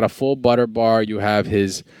circumstances. You got a full butter bar. You have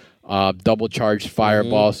his double charged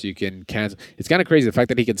fireball, so you can cancel. It's kind of crazy the fact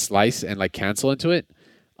that he can slice and like cancel into it.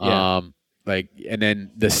 Yeah. And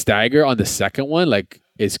then the stagger on the second one,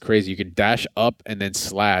 is crazy. You can dash up and then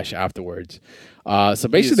slash afterwards. So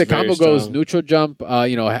basically, the combo goes neutral jump.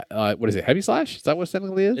 What is it? Heavy slash? Is that what it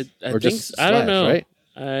technically is? I don't know.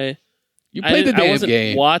 Right? You played the damn game. I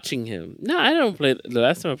wasn't watching him. No, I don't play. The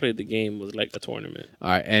last time I played the game was like a tournament. All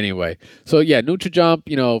right. Anyway, so yeah, neutral jump.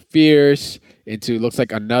 Fierce into looks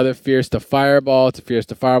like another fierce to fireball to fierce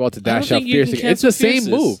to fireball to dash up fierce. It's the same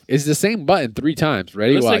move. It's the same button 3 times.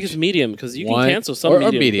 Ready? Looks watch. Like it's medium because you can cancel some or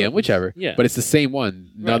medium, whichever. Yeah. But it's the same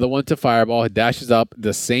one. Another one to fireball. It dashes up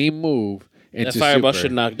the same move. Into that fireball super.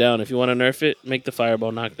 Should knock down. If you want to nerf it, make the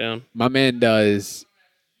fireball knock down. My man does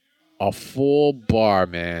a full bar,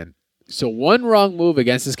 man. So one wrong move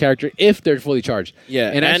against this character if they're fully charged.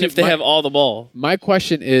 Yeah, and actually, if they have all the ball. My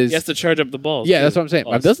question is... He has to charge up the balls. Yeah, that's what I'm saying.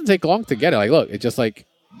 It doesn't take long to get it. Look, it's just like...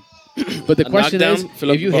 But the question is,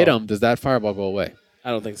 if you hit him, does that fireball go away? I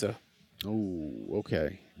don't think so. Oh,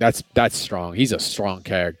 okay. That's strong. He's a strong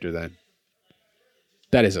character then.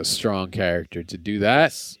 That is a strong character. To do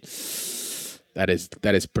that, that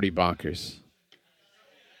is pretty bonkers.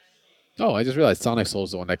 Oh, I just realized Sonic Soul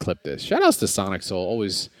is the one that clipped this. Shout outs to Sonic Soul.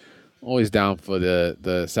 Always down for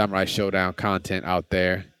the Samurai Showdown content out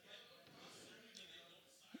there.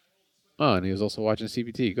 Oh, and he was also watching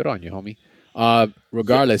CBT. Good on you, homie.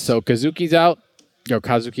 Regardless, so Kazuki's out.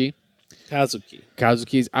 Kazuki's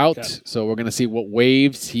out. Got it. So we're gonna see what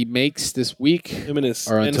waves he makes this week. Him in his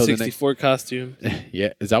Or until the N64 costume.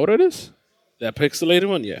 Yeah, is that what it is? That pixelated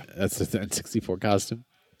one, yeah. That's the N64 costume.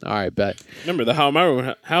 All right, bet. Remember the Haomaru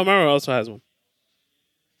one. Haomaru also has one.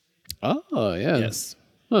 Oh yeah. Yes.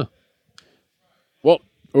 Huh. Well,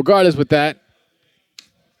 regardless with that,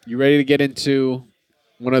 you ready to get into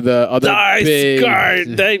one of the other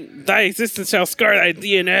Thy existence shall scar thy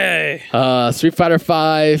DNA. Street Fighter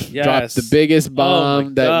V dropped the biggest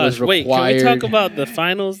bomb that was required. Wait, can we talk about the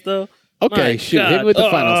finals though? Okay, shoot. Hit me with the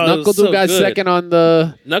finals. Knuckle got second on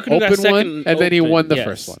the open one, and then he won the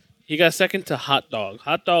first one. He got second to Hot Dog.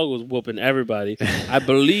 Hot Dog was whooping everybody. I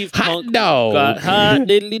believe Punk Dog. got Hot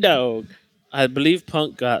Diddly Dog. I believe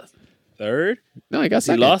Punk got third. No, he got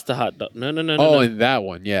second. He lost to Hot Dog. No. In that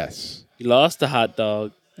one, yes. He lost to Hot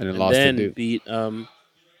Dog. And then lost then to Duke. Beat, I don't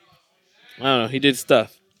know, he did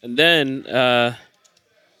stuff. And then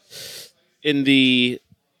in the,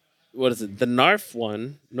 the NARF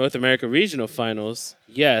one, North America Regional Finals,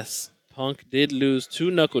 yes, Punk did lose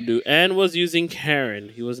to Knuckle Doo and was using Karen.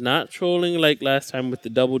 He was not trolling like last time with the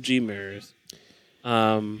double G mirrors.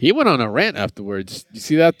 He went on a rant afterwards. You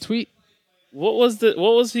see that tweet? What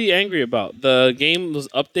was he angry about? The game was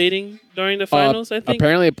updating during the finals, I think?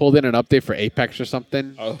 Apparently it pulled in an update for Apex or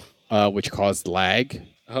something, Oh. which caused lag.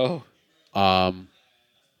 Oh. I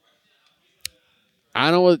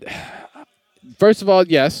don't know what. First of all,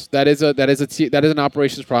 yes, that is an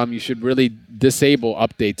operations problem. You should really disable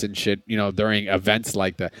updates and shit, during events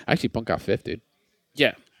like that. Actually, Punk got fifth, dude.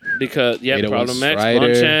 Yeah, because Problem X, Strider.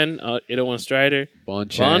 Bonchan, 801 Strider,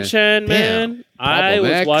 Bonchan, man. I Problem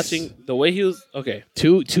was X. watching the way he was. Okay,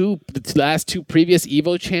 the last two previous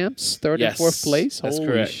Evo champs, third and fourth place. That's Holy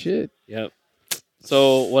correct. shit! Yep.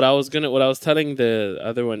 So what I was telling the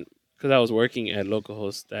other one, because I was working at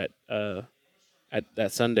localhost at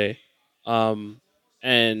that Sunday,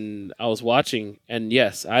 and I was watching, and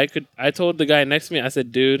yes, I told the guy next to me, I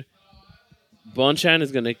said, dude, Bonchan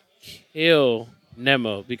is gonna kill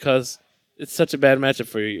Nemo because it's such a bad matchup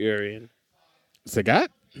for Urian. Sagat?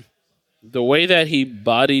 The way that he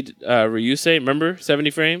bodied Ryusei, remember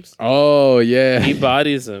 70 frames? Oh yeah. He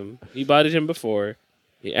bodies him. He bodied him before.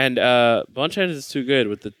 And Bonchan is too good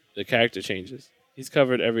with the character changes. He's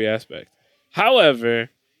covered every aspect. However,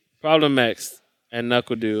 Problem X and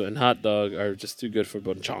Knuckle Doo and Hot Dog are just too good for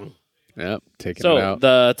Bonchan. Yep, taking it So out.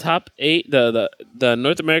 the top 8, the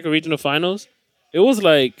North America Regional Finals, it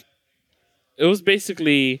was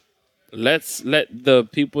basically let's let the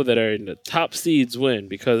people that are in the top seeds win,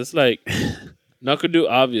 because it's like Knuckle Doo,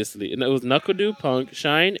 obviously. And it was Knuckle Doo, Punk,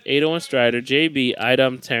 Shine, 801 Strider, JB,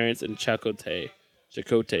 Idom, Terrence, and Chakotay.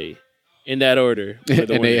 In that order. For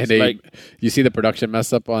the winners. You see the production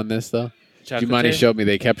mess up on this though? Chakotay? Jumani showed me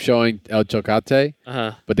they kept showing El Chocate,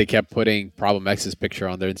 Uh-huh. but they kept putting Problem X's picture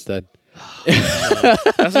on there instead.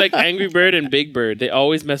 That's like Angry Bird and Big Bird. They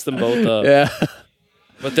always mess them both up. Yeah.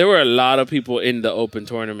 But there were a lot of people in the open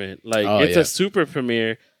tournament. Like, it's a super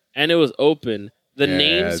premiere, and it was open. The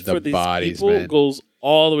names the for these bodies, people man. goes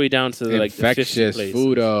all the way down to the 50th Infectious, place.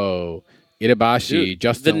 Fudo, Itabashi, Dude,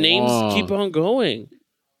 Justin the names Wong, keep on going.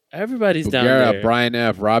 Everybody's down Bugera, there. Brian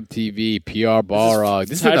F, Rob TV, PR Balrog.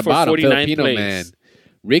 This is tied at the for bottom. 49th Filipino place. man,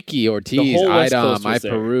 Ricky Ortiz, whole West Idom, Coast was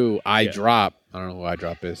there. iPeru, Yeah. iDrop. I don't know who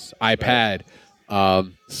iDrop is. iPad.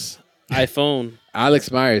 iPhone.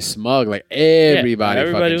 Alex Myers, Smug, like everybody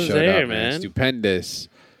everybody fucking was showed there, up, man. Stupendous.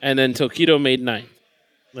 And then Tokido made 9th.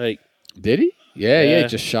 Like, Did he? Yeah, Yeah.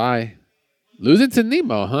 just shy. Losing to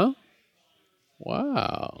Nemo, huh?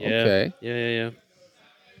 Wow. yeah. Okay. Yeah.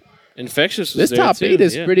 Infectious was This there top too, 8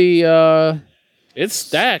 is yeah. pretty It's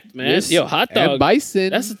stacked, man. this- Yo, Hot and Dog. Bison.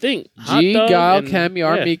 That's the thing. Hot G, Dog Gal, and- Cammy,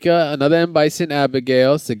 yeah. Armika, another M. Bison,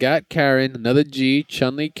 Abigail, Sagat, Karen, another G,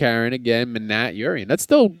 Chun-Li, Karen again, Manat, Urian. That's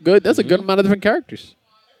still good. That's a good amount of different characters.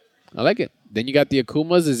 I like it. Then you got the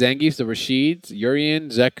Akumas, the Zangiefs, the Rashids, Urian,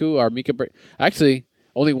 Zeku, Armika. Actually,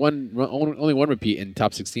 only one repeat in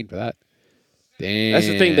top 16 for that. Damn. That's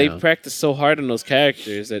the thing. They practice so hard on those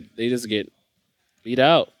characters that they just get beat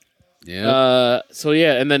out. Yeah. So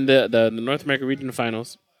yeah, and then the North America Regional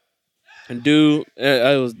Finals, and Doo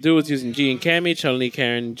was using G and Cammy, Chun-Li,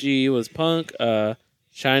 Karen, G was Punk,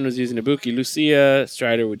 Shine was using Ibuki, Lucia,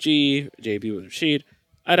 Strider with G, JB with Rashid,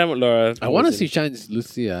 Idom with Laura. I want to see Shine's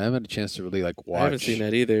Lucia. I haven't had a chance to really watch. I haven't seen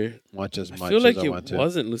that either. Watch as much I feel like as I it want to.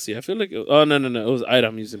 wasn't Lucia. I feel like it was, no. It was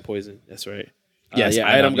Idom using Poison. That's right. Yes,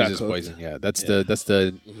 Idom got uses cooked. poison. Yeah, that's the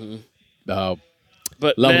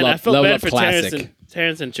But Level man, up- I felt level bad up for classic.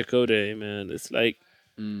 Terrence and Chakotay, man. It's like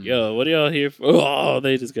Yo, what are y'all here for? Oh,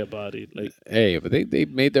 they just got bodied. Like, hey, but they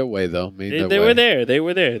made their way though. they were there. They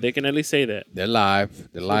were there. They can at least say that. They're live.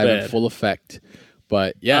 They're So live in bad. full effect.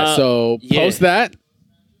 But yeah, Yeah. post that.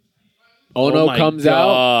 Ono my comes out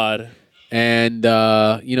God. and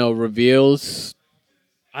reveals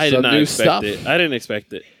I did some not new expect stuff. it. I didn't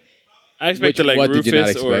expect it. I expected What did you not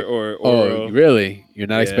Rufus expect? or Oh, really? You're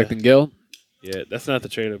not Yeah. expecting Gil? Yeah, that's not the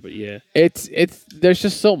trailer, but yeah. It's there's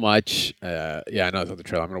just so much. I know it's not the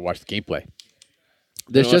trailer. I'm gonna watch the gameplay.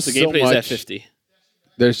 There's You know, just the so gameplay is much. at 50.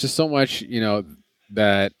 There's just so much,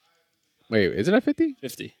 that. Wait, is it at 50?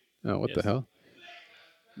 50. Oh, what the Yes. hell?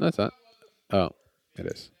 No, it's not. Oh, it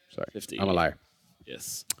is. Sorry, 50. I'm a liar.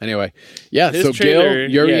 Yes. Anyway, yeah. His So trailer,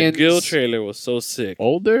 Urian's Gil trailer was so sick.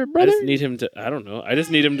 older I brother. just need him to. I don't know. I just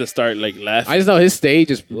need him to start like laughing. I just know his stage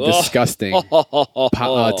is Oh. disgusting.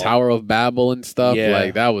 Tower of Babel and stuff. Yeah.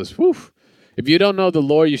 Like that was. Whew. If you don't know the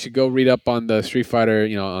lore, you should go read up on the Street Fighter.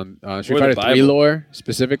 On Street Or the Fighter 3 Bible. lore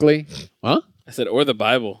specifically. Huh? I said, or the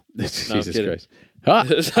Bible. Jesus kidding. Christ.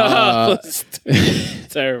 Huh?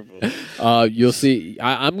 Terrible. You'll see.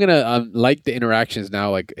 I'm gonna like the interactions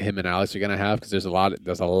now, like him and Alex are gonna have, because there's a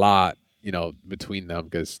lot, between them,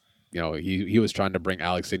 because he was trying to bring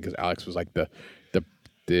Alex in because Alex was like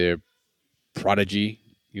the prodigy.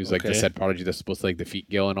 He was like the Okay. said prodigy that's supposed to like defeat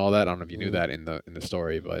Gil and all that. I don't know if you knew that in the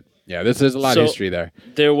story, but yeah, there's a lot So- of history there.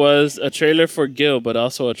 There was a trailer for Gil, but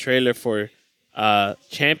also a trailer for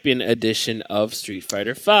Champion Edition of Street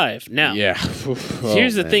Fighter V. Now, Yeah.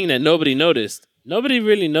 here's the thing that nobody noticed. Nobody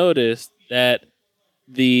really noticed that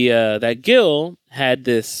that Gil had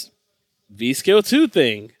this V-Skill 2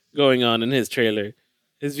 thing going on in his trailer.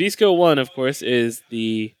 His V-Skill 1, of course, is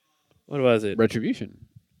the... What was it? Retribution.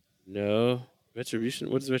 No. Retribution?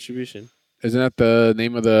 What is Retribution? Isn't that the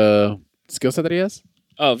name of the skill set that he has?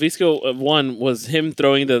 Oh, V-Skill 1 was him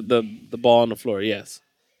throwing the ball on the floor, yes.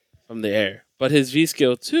 From the air. But his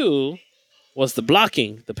V-Skill 2 was the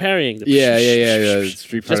blocking, the parrying. The Yeah.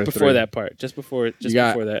 Street Fighter Just before 3. that part. Just before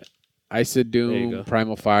that. Iced There you Doom, go.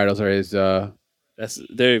 Primal Fire. Those are his. That's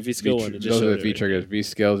their V-Skill 1. It just Those are showed the it V right triggers. V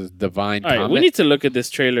skills is Divine there. All right, Comet. we need to look at this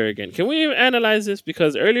trailer again. Can we analyze this?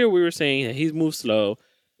 Because earlier we were saying that he's moved slow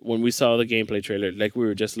when we saw the gameplay trailer, like we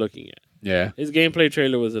were just looking at. Yeah, His gameplay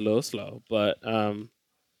trailer was a little slow, but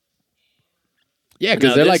yeah, because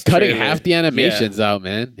Now they're this like cutting trailer- half the animations out,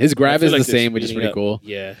 man. His I grab feel is like the they're same, which is speeding pretty up. cool.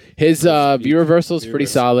 Yeah. His V reversal is pretty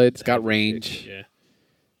V-reversal. solid. It's got range. Yeah.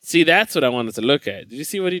 See, that's what I wanted to look at. Did you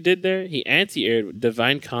see what he did there? He anti-aired.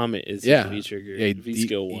 Divine Comet is Yeah. his V-trigger. Yeah,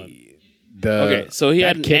 V-Skill 1. The Okay, so he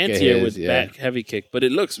had an that kick of anti-air his, with yeah. back heavy kick, but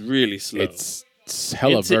it looks really slow. It's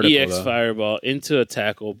hella into vertical EX though. Fireball, into a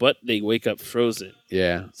tackle, but they wake up frozen.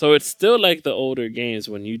 Yeah, So it's still like the older games.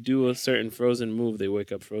 When you do a certain frozen move, they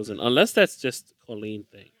wake up frozen. Unless that's just Colleen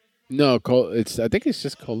thing. no, I think it's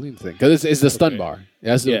just Colleen's thing because it's the stun Okay. bar.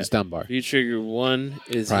 Yeah, that's Yeah. the stun bar. V-Trigger 1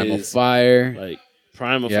 is Primal his Fire. like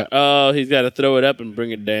Primal Yeah. Fire. Oh, he's got to throw it up and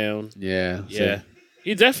bring it down. Yeah, Yeah.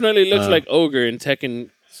 He definitely looks like Ogre in Tekken.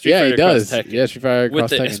 Street yeah, Fighter he does. Cross Tekken. Yeah, Street Fighter With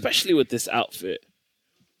Cross Tekken. especially with this outfit.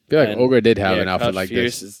 I feel like and- Ogre did have yeah, an outfit Cloud like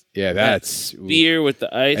Fierce this. is- Yeah, that's ooh. Spear with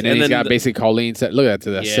the ice. And then he's got basically Colleen set. Look at that to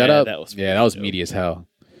the Yeah, setup. that was That was dope. meaty as hell.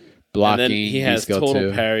 and Blocking. then he has V-skill total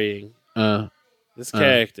too. parrying. This Uh,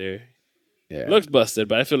 character Yeah. looks busted,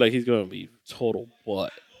 but I feel like he's going to be total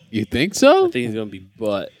butt. You think so? I think he's going to be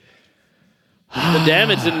butt. The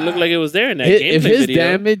damage didn't look like it was there in that If gameplay his video.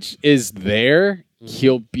 damage is there,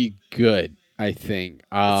 he'll be good. I think.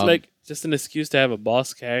 It's like just an excuse to have a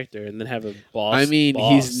boss character and then have a boss. I mean,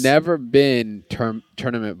 boss. he's never been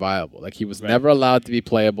tournament viable. Like he was Right. never allowed to be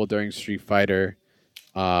playable during Street Fighter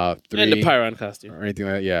 3 And the Pyron costume. or anything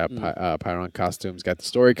like that. Yeah, Pyron costume. He's got the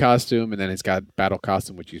story costume, and then he's got battle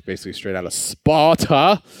costume, which is basically straight out of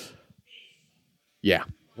Sparta. Yeah,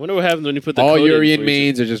 Wonder what happens when you put the all code in Urian for each-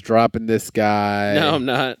 mains are just dropping this guy. No, I'm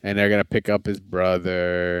not. And they're gonna pick up his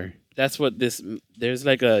brother. That's what this. There's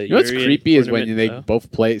like a. You know what's Urian creepy is when tournament, they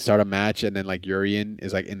both start a match, and then like Urian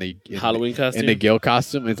is like in the Halloween costume. in the Gil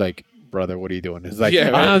costume. It's like, brother, what are you doing? It's like, Yeah,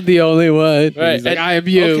 right. I'm the only one. And Right. he's like, and- I am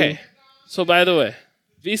you. Okay. So by the way,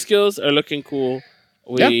 V skills are looking cool.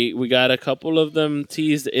 We got a couple of them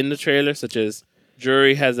teased in the trailer, such as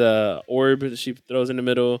Jury has a orb that she throws in the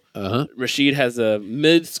middle. Rashid has a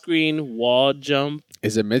mid-screen wall jump.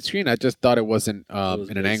 Is it mid screen? I just thought it wasn't was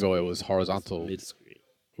in an angle. It was horizontal. Mid-screen.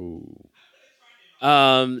 Ooh.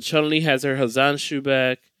 Chun-Li has her Hazan shoe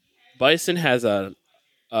back. Bison has a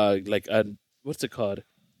what's it called?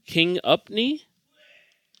 King up knee.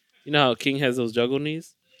 You know how King has those juggle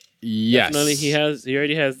knees? Yes. Definitely, he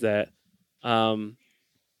already has that.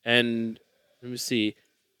 And let me see.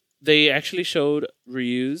 they actually showed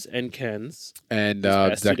Ryu's and Ken's. And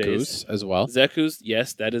Zeku's as well. Zeku's,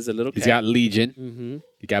 yes, that is a little cat. He's got Legion. Mm-hmm.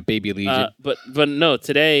 He got Baby Legion. But no,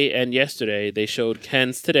 today and yesterday, they showed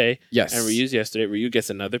Ken's today. Yes. And Ryu's yesterday. Ryu gets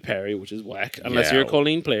another parry, which is whack. Unless you're a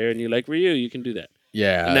Colleen player and you like Ryu, you can do that.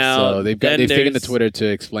 Yeah, now, so they've taken to Twitter to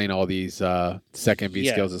explain all these second V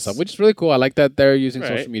skills and stuff, which is really cool. I like that they're using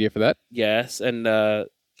social media for that. Yes, and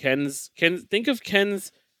think of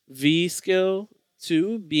Ken's V skill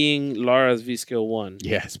 2 being Lara's V skill 1.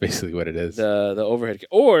 Yeah, it's basically what it is. The overhead kick.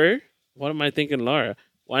 Or what am I thinking, Lara?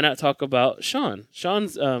 Why not talk about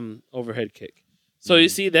Sean's overhead kick? So you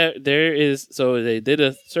see that there is. So they did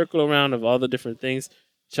a circle around of all the different things.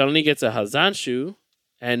 Chun-Li gets a Hazanshu,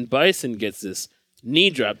 and Bison gets this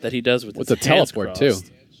knee drop that he does with his hands teleport crossed.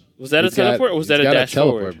 too. Was that a teleport or was that a dash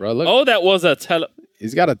forward? Bro. Look. Oh, that was a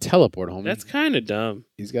He's got a teleport, homie. That's kind of dumb.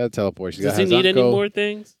 He's got a teleport. Does he need any more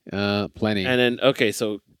things? Plenty. And then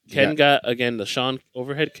so Ken got again the Sean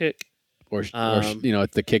overhead kick, or it's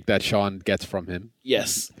the kick that Sean gets from him.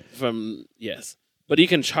 Yes, but he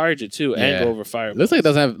can charge it too and go over fire. It looks like it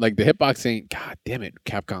doesn't have the hitbox ain't. God damn it,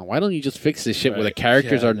 Capcom! Why don't you just fix this shit where the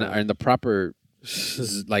characters are in the proper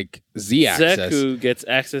Z axis? Zeku gets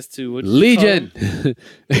access to Legion,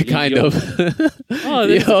 kind of. Oh,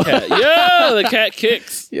 there's the cat. Yo, the cat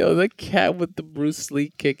kicks. Yo, the cat with the Bruce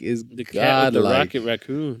Lee kick is the cat with the rocket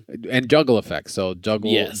raccoon and juggle effect. So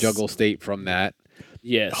juggle state from that.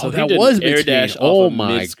 Yeah, so that was air dash. Oh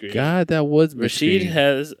my god, that was Rashid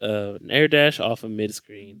has an air dash off of mid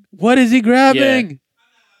screen. What is he grabbing? Yeah.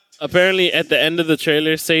 Apparently, at the end of the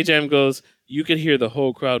trailer, Sajam goes. You could hear the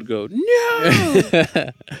whole crowd go, no!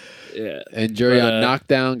 Yeah. And Jury on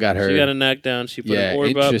knockdown got her. She got a knockdown. She put an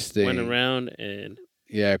orb up, went around, and...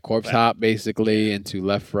 Yeah, corpse hop basically into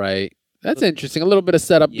left, right. That's interesting. A little bit of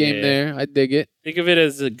setup game there. I dig it. Think of it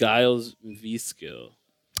as a Guile's V skill.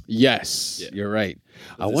 Yes, you're right.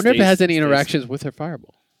 I wonder if it has any interactions with her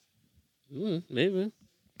fireball. Maybe.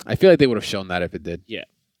 I feel like they would have shown that if it did. Yeah,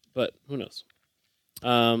 but who knows?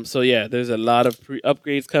 So yeah, there's a lot of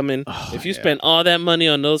upgrades coming. If you spend all that money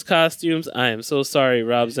on those costumes, I am so sorry,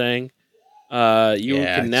 Rob Zhang. You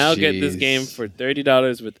can now get this game for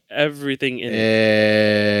 $30 with everything in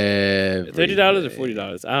it. $30 or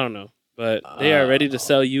 $40, I don't know, but they are ready to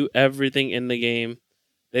sell you everything in the game.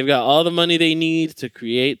 They've got all the money they need to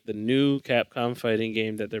create the new Capcom fighting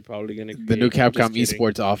game that they're probably going to create. The new Capcom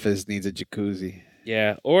esports office needs a jacuzzi.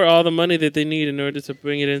 Yeah, or all the money that they need in order to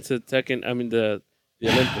bring it into the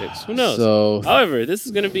Olympics. Who knows? However, this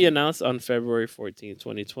is going to be announced on February 14th,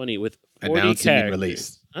 2020 with 40 announced, characters. You mean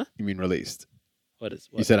released? Huh? You mean released? What?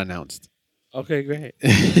 You said announced. Okay, great.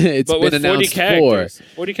 It's been announced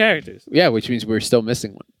 40 characters. Yeah, which means we're still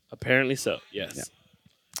missing one. Apparently so, yes. Yeah.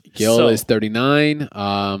 Gil is 39.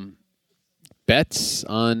 Bets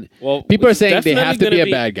on... Well, people are saying they have to be a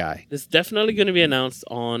bad guy. It's definitely going to be announced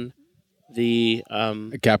on the...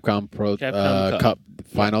 Capcom Pro Cup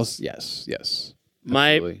Finals. Yes.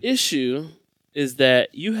 My issue is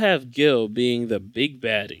that you have Gil being the big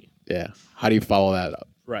baddie. Yeah. How do you follow that up?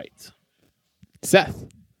 Right. Seth.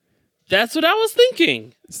 That's what I was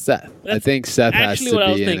thinking. I think Seth has to be what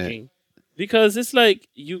I was thinking. Because it's like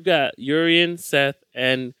you got Urian, Seth,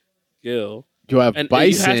 and Gil. You have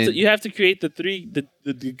Bison. You have to create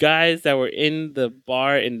the guys that were in the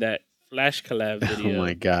bar in that Flash collab video. Oh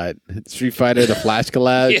my god. Street Fighter, the Flash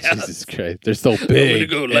collab? Yeah. Jesus Christ. They're so big. I'm going to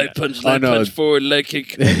go light punch forward, leg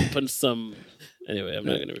kick, punch some. Anyway, I'm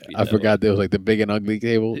not going to repeat that. I forgot there was like the big and ugly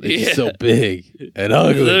table. It's so big and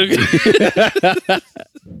ugly.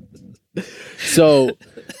 So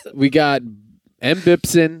we got M.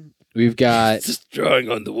 Bipson. We've got... Just drawing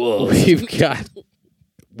on the wall. We've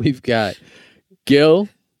got Gil.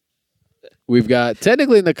 We've got...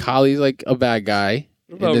 Technically, Nakali's like a bad guy.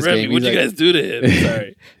 What about Remy? What'd you guys do to him?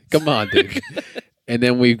 Sorry. Come on, dude. And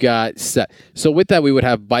then we've got Seth. So with that, we would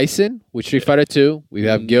have Bison with Street Fighter 2. We'd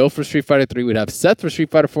have Gil for Street Fighter 3. We'd have Seth for Street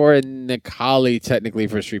Fighter 4. And Nakali technically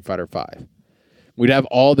for Street Fighter 5. We'd have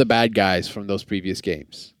all the bad guys from those previous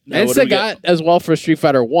games. Now, and Sagat as well for Street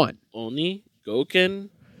Fighter 1. Oni, Gouken.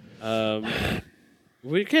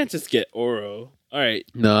 We can't just get Oro. All right.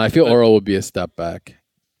 No, I feel Oro would be a step back.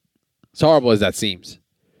 As horrible as that seems.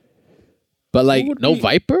 But no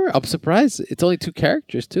Viper? I'm surprised. It's only 2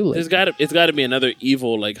 characters too. It's got to be another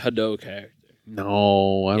evil Hado character.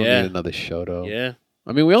 No, I don't need another Shoto. Yeah.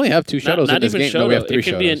 I mean, we only have 2 Shotos in this game. Shoto. No, we have 3 Shotos.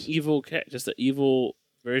 It can be an evil just an evil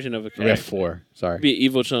version of a character. We have 4. Sorry. It could be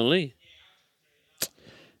evil Chun-Li.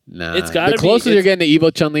 Nah. The closest you're getting to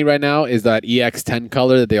evil Chun-Li right now is that EX10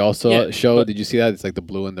 color that they also showed. Did you see that? It's like the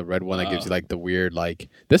blue and the red one that gives you the weird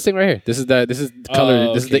this thing right here. This is the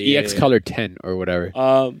color. This is the EX color 10 or whatever.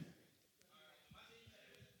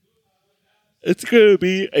 It's gonna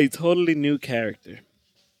be a totally new character.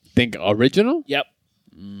 Think original? Yep.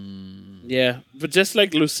 Yeah, but just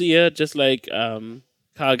like Lucia, just like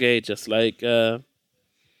Kage, just like who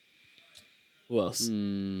else?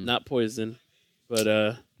 Not Poison,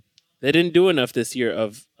 but they didn't do enough this year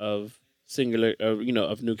of singular,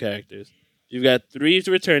 of new characters. You've got 3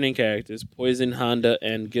 returning characters: Poison, Honda,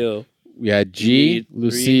 and Gil. We had G,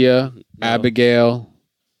 Lucia, Abigail,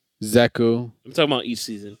 Zeku. I'm talking about each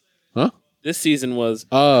season. Huh? This season was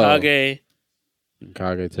Kage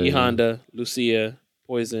too. E Honda, Lucia,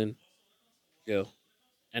 Poison, Gil,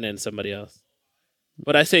 and then somebody else.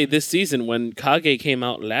 But I say this season when Kage came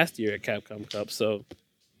out last year at Capcom Cup, so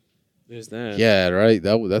there's that. Yeah, right.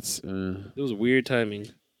 That's. It was weird timing.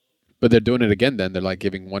 But they're doing it again. Then they're like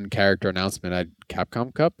giving one character announcement at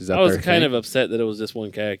Capcom Cup. Is that? I was kind of upset that it was just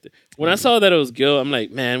one character. When I saw that it was Gil, I'm like,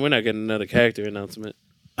 man, we're not getting another character announcement.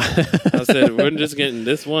 I said, we're just getting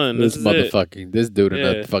this one. This dude in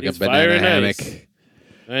a fucking banana hammock.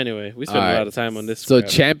 Anyway, we spent a lot of time on this. So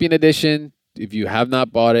Champion Edition, if you have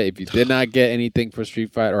not bought it, if you did not get anything for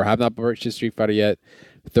Street Fighter or have not purchased Street Fighter yet,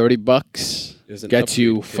 $30 gets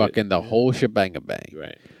you fucking the whole shebang bang.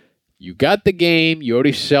 Right. You got the game. You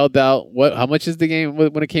already shelled out. How much is the game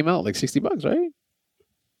when it came out? Like $60, right?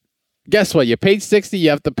 Guess what? You paid $60. You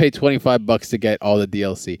have to pay $25 to get all the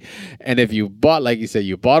DLC. And if you bought, like you said,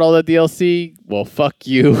 you bought all the DLC. Well, fuck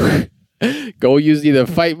you. Go use either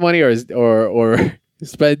fight money or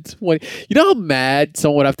spend 20. You know how mad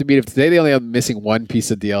someone would have to be if today they only have missing one piece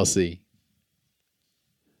of DLC.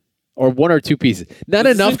 Or 1 or 2 pieces. Not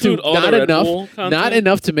enough to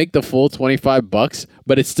make the full $25,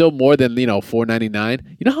 but it's still more than $4.99.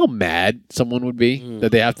 You know how mad someone would be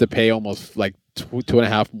that they have to pay almost like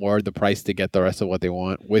 2.5 more the price to get the rest of what they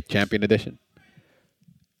want with Champion Edition.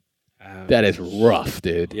 That is rough,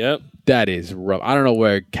 dude. Yep, that is rough. I don't know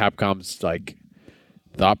where Capcom's like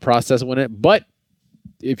thought process went it, but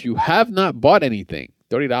if you have not bought anything,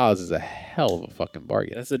 $30 is a hell of a fucking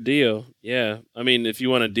bargain. That's a deal. Yeah. I mean, if you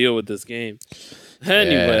want to deal with this game.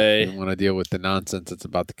 Anyway. You want to deal with the nonsense that's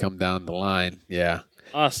about to come down the line. Yeah.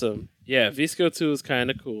 Awesome. Yeah, VSCO 2 is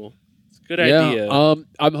kind of cool. It's a good idea.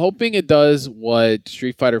 I'm hoping it does what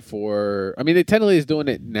Street Fighter 4... I mean, they technically is doing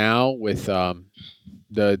it now with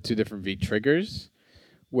the 2 different V triggers,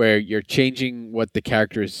 where you're changing what the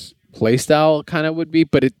character's playstyle kind of would be,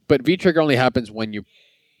 but V trigger only happens when you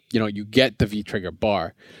get the V trigger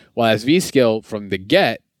bar. While as V skill from the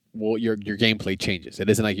get, well, your gameplay changes. It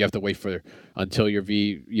isn't like you have to wait until your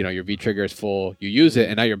V trigger is full. You use it,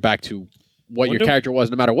 and now you're back to what your character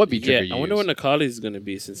was, no matter what V trigger you use. I wonder when Akali's going to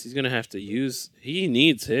be, since he's going to have to use. He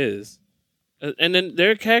needs his, and then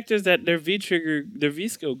there are characters that their V trigger, their V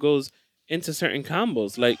skill goes into certain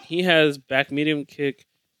combos. Like he has back medium kick,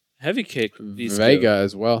 heavy kick. Vega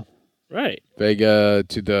as well. Right. Vega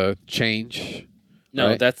to the change. No,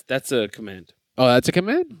 right? that's a command. Oh, that's a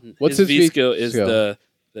command? What's his V skill? Is the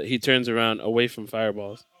he turns around away from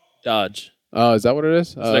fireballs. Dodge. Oh, is that what it is?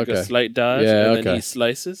 It's like a slight dodge, and then he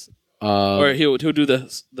slices. Or he'll do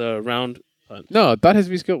the round punch. No, I thought his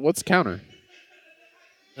V skill. What's counter?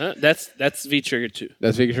 That's V trigger 2.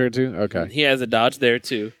 That's V trigger 2? Okay. He has a dodge there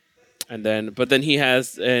too. But then he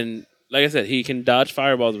has, and like I said, he can dodge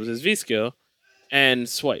fireballs with his V skill and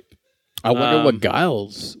swipe. I wonder what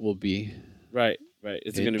Guile's will be. Right.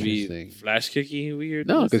 It's going to be flash kicky weird.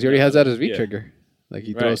 No, because he already has that as V trigger. Like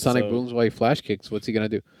he throws sonic booms while he flash kicks. What's he going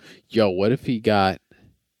to do? Yo, what if he got...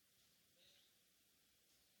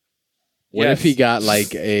 if he got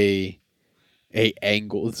like a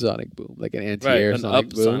angled sonic boom, like an anti-air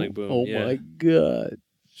sonic boom? Oh my god.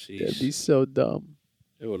 Sheesh. That'd be so dumb.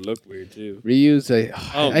 It would look weird too. Ryu's I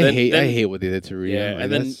hate what they did to Ryu. Yeah,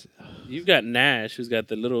 and then you've got Nash, who's got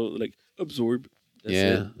the little like absorb. That's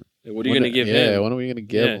it. What are you gonna give him? Yeah, what are we gonna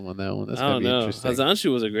give him on that one? That's gonna be interesting.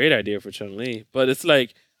 Hazanshu was a great idea for Chun-Li, but it's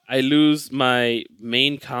like I lose my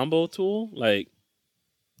main combo tool. Like,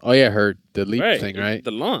 oh yeah, the leap thing, right?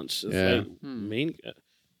 The launch. It's like main.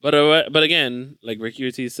 But again, like Ricky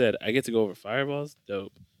Ortiz said, I get to go over fireballs.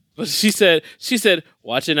 Dope. But she said,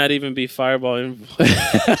 watch it not even be fireball involved.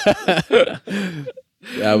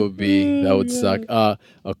 That would suck.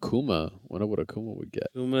 Akuma. Wonder what Akuma would get.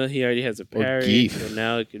 Akuma, he already has a parry. Or Geef. So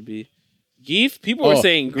now it could be Geef. People were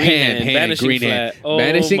saying green hand, banishing green flat. Hand.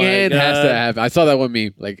 Banishing hand has to have. I saw that one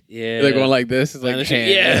meme. Like they're going like this. It's like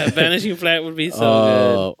hand. Yeah, banishing flat would be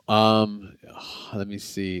so good. Let me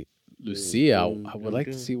see. Lucia, I would like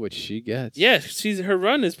to see what she gets. Yeah, her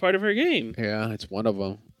run is part of her game. Yeah, it's one of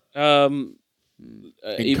them.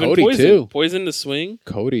 Even Cody Poison. too. Poison the swing.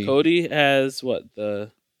 Cody has what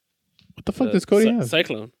the fuck does Cody have?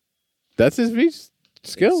 Cyclone. That's his V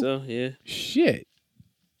skill? So, yeah. Shit.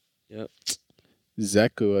 Yep.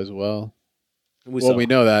 Zeku as well. We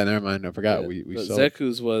know that. Never mind. I forgot. Yeah, We but saw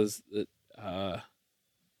Zeku's was what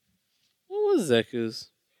was Zeku's?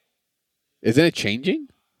 Isn't it changing?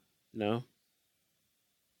 No.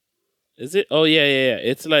 Is it? Oh yeah.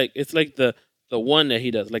 It's like the one that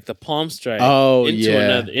he does, like the palm strike. Oh, into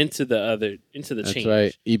yeah. into the That's change.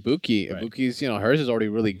 right. Ibuki. Right. Ibuki's, hers is already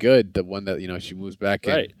really good. The one that, she moves back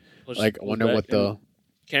in. Right. Like, I wonder what the...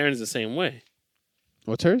 Karen's the same way.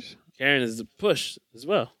 What's hers? Karen is the push as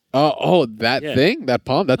well. Oh, that thing? That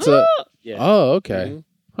palm? That's a... Yeah. Oh, okay. Mhm.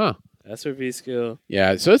 Huh. That's her V skill.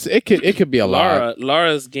 Yeah, so it could be a lot.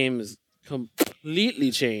 Lara's game is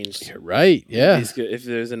completely changed. You're right, yeah. If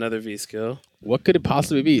there's another V skill. What could it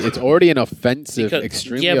possibly be? It's already an offensive,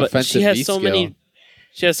 extremely offensive she has V so skill.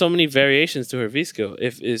 She has so many variations to her V skill.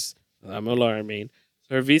 I'm a Lara main.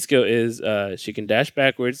 Her V skill is she can dash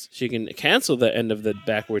backwards. She can cancel the end of the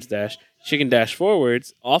backwards dash. She can dash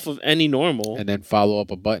forwards off of any normal. And then follow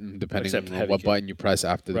up a button depending Except on heavy what kick. button you press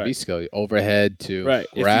after the Right. V skill. Overhead to Right.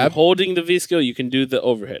 If you're grab. holding the V skill, you can do the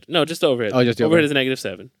overhead. No, just the overhead. Oh, just the overhead overhead. is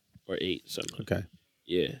 -7 or 8. Something. Okay.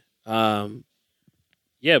 Yeah.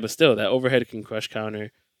 Yeah, but still, that overhead can crush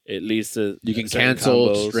counter. It leads to You can certain cancel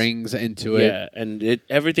combos. strings into it. Yeah, and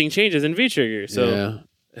everything changes in V trigger. So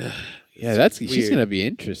yeah, she's weird. gonna be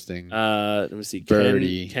interesting. let me see.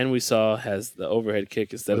 Birdie. Ken we saw has the overhead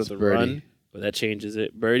kick instead What's of the Birdie? run, but that changes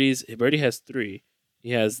it. Birdie has 3.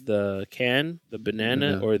 He has the can, the banana,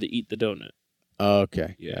 Banana. or the eat the donut.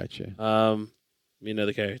 Okay, Yeah. gotcha. Be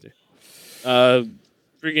another character.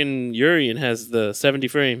 Freaking Urian has the 70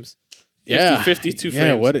 frames. 52 frames.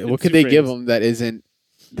 Yeah, what 52 could they give frames. him that isn't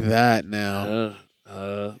that now?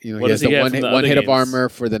 What He does has he the get one from hit, the one other hit of games? armor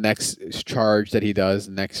for the next charge that he does,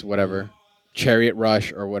 next whatever, chariot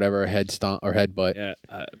rush or whatever, head stomp or headbutt.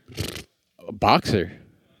 Yeah, Boxer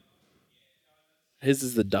his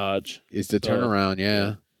is the dodge. is the turnaround.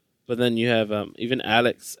 Yeah. But then you have even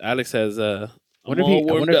Alex. Alex has I wonder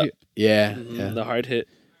if yeah, yeah. the hard hit.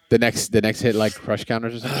 The next hit like crush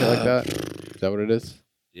counters or some shit like that. Is that what it is?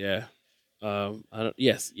 Yeah. I don't.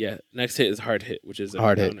 Yes. Yeah. Next hit is hard hit, which is a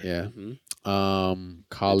Hard hit, counter. yeah. Mhm.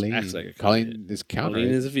 Colleen. acts like a Colleen is counter.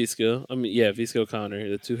 Colleen is a V skill. I mean, yeah, V skill counter.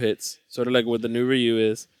 The 2 hits, sort of like what the new Ryu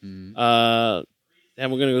is. Mhm.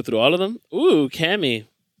 And we're gonna go through all of them. Ooh, Cammy.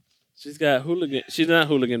 She's got hooligan. She's not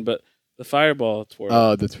hooligan, but the fireball twirl.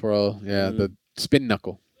 Oh, the twirl. Yeah, Mhm. the spin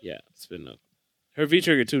knuckle. Yeah, spin up. Her V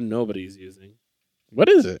trigger too. Nobody's using. What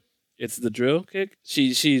is it? It's the drill kick.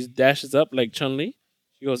 She dashes up like Chun-Li.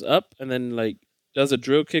 She goes up and then like does a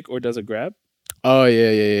drill kick or does a grab. Oh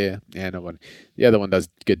yeah. No one. The other one does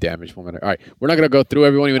good damage. All right, we're not gonna go through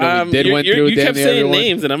everyone. Even though we went through. You damn kept near saying everyone.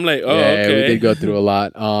 names, and I'm like, oh, yeah, okay. we did go through a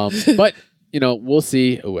lot. But we'll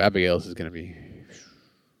see. Oh, Abigail's is gonna be.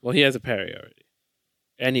 Well, he has a parry already,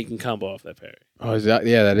 and he can combo off that parry. Oh, is that?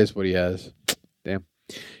 Yeah, that is what he has. Damn.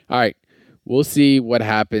 All right, we'll see what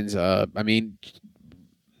happens. I mean,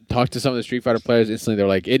 talk to some of the Street Fighter players instantly. They're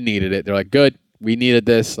like, it needed it. They're like, good. We needed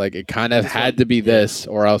this. Like, it kind of had to be this,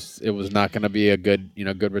 or else it was not going to be a good,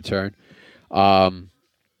 good return.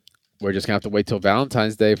 We're just gonna have to wait till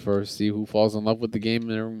Valentine's Day for see who falls in love with the game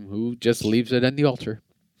and who just leaves it in the altar.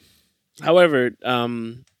 However,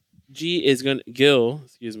 Gil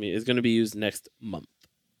is gonna be used next month.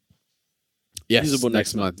 Yes, Usable next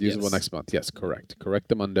next month. month, Usable yes. next month. Yes, correct.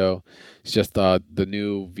 Correctamundo. It's just the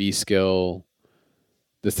new V skill.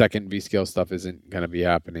 The second V skill stuff isn't gonna be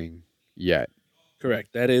happening yet.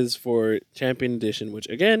 Correct. That is for Champion Edition, which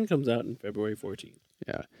again comes out in February 14th.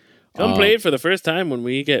 Yeah. Come play it for the first time when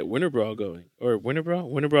we get Winter Brawl going. Or Winter Brawl?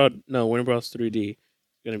 Winter Brawl's 3D.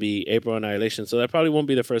 Going to be April Annihilation. So that probably won't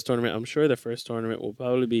be the first tournament. I'm sure the first tournament will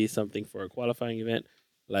probably be something for a qualifying event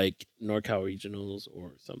like NorCal Regionals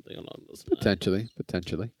or something along those lines.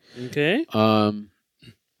 Potentially. Okay. Dang,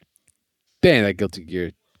 that Guilty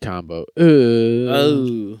Gear combo.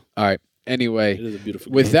 Oh. All right. Anyway, It is a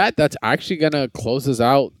beautiful with game. that, that's actually gonna close us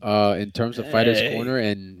out in terms of Fighters Hey. Corner,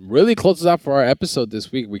 and really close us out for our episode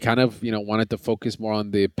this week. We kind of wanted to focus more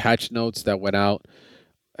on the patch notes that went out.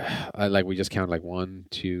 We just counted like 1,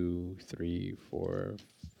 2, 3, 4,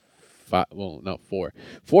 5. Well, no, 4.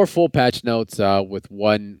 4 full patch notes with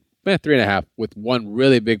 3.5 with one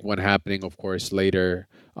really big one happening, of course, later,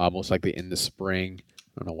 most likely in the spring.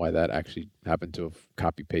 I don't know why that actually happened to have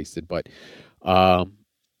copy pasted, but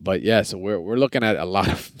yeah, so we're looking at a lot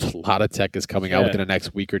of tech is coming out within the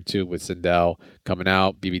next week or two with Sindel coming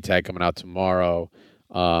out, BB Tag coming out tomorrow.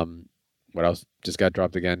 What else just got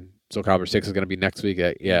dropped again? Soul Calibur 6 is going to be next week.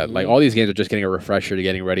 Like all these games are just getting a refresher to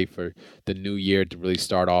getting ready for the new year to really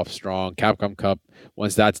start off strong. Capcom Cup,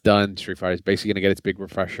 once that's done, Street Fighter is basically going to get its big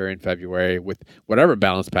refresher in February with whatever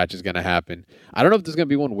balance patch is going to happen. I don't know if there's going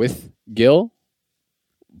to be one with Gil,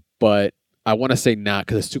 but I want to say not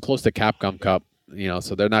because it's too close to Capcom Cup,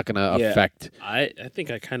 so they're not going to affect. I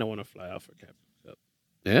think I kind of want to fly out for Capcom Cup.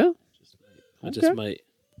 Yeah? I just might.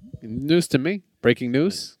 News to me. Breaking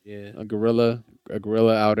news. Yeah. A gorilla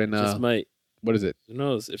out in just might. What is it? Who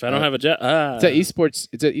knows? If I don't have a job, it's at esports.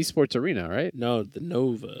 It's at esports arena, right? No, the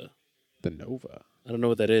Nova. The Nova. I don't know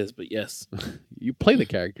what that is, but yes. You play the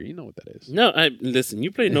character. You know what that is. No, listen.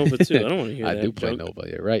 You play Nova too. I don't want to hear that. I do play Nova.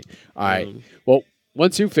 Yeah, right. All right. Well,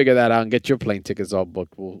 once you figure that out and get your plane tickets all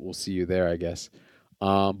booked, we'll see you there, I guess.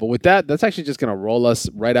 But with that, that's actually just gonna roll us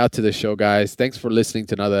right out to the show, guys. Thanks for listening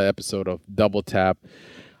to another episode of Double Tap.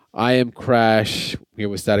 I am Crash here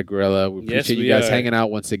with Static Gorilla. We appreciate you guys hanging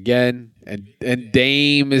out once again, and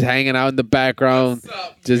Dame is hanging out in the background,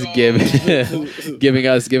 just giving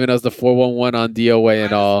us the 411 on DOA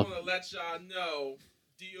and all. I just want to let y'all know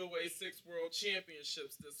DOA 6 World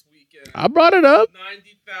Championships this weekend. I brought it up.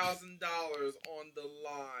 $90,000 on the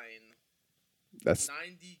line. That's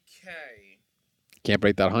 $90K. Can't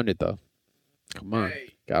break that 100 though. Come on,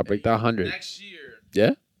 gotta break that 100 next year.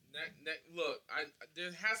 Yeah. Look,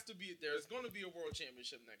 there's going to be a world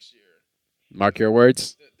championship next year. Mark your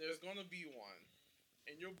words. There's going to be one.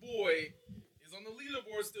 And your boy is on the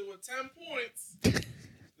leaderboard still with 10 points. This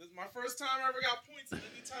is my first time I ever got points in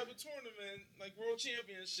any type of tournament, like world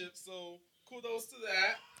championship. So kudos to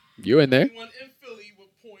that. You in there. Won in Philly with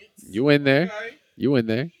points. You in there. Okay? You in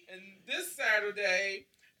there. And this Saturday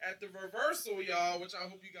at the Reversal, y'all, which I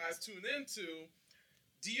hope you guys tune into,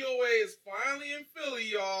 DOA is finally in Philly,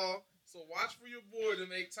 y'all. So watch for your boy to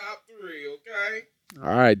make top 3, okay?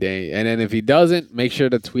 All right, Dane. And then if he doesn't, make sure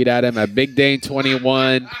to tweet at him at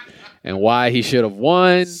BigDane21 and why he should have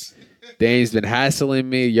won. Dane's been hassling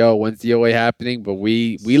me, when's DOA happening? But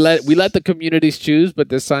we let the communities choose, but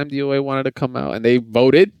this time DOA wanted to come out and they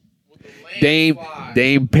voted.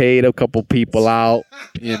 Dame paid a couple people out,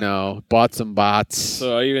 bought some bots.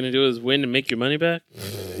 So all you're gonna do is win and make your money back?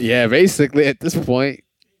 Yeah, basically at this point.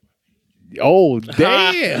 Oh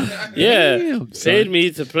damn! Yeah, damn, paid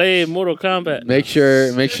me to play Mortal Kombat. Make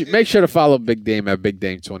sure to follow Big Dame at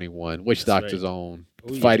BigDame21. Witch Doctor's own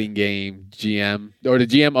fighting game GM or the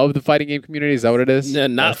GM of the fighting game community. Is that what it is? No,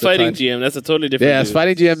 not fighting GM. That's a totally different. Yeah,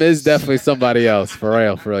 fighting GM is definitely somebody else. For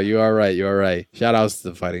real. You are right. Shout outs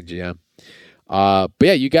to the fighting GM. But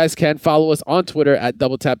yeah, you guys can follow us on Twitter at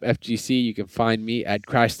DoubleTapFGC. You can find me at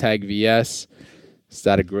CrashTagVS.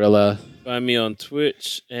 Static Gorilla. Find me on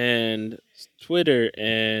Twitch and Twitter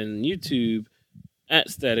and YouTube at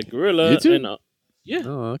Static Gorilla. YouTube? And, yeah.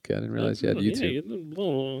 Oh, okay. I didn't realize you had YouTube.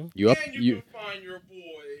 You can find your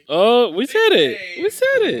boy. Oh, we said it. You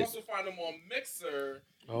can also find him on Mixer.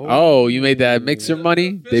 Oh, you made that Mixer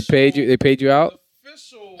money? They paid you out?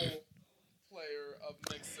 Official player of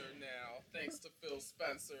Mixer now, thanks to Phil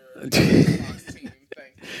Spencer. Xbox team,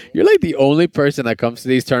 thank you. You're like the only person that comes to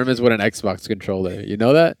these tournaments with an Xbox controller. You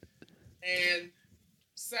know that? And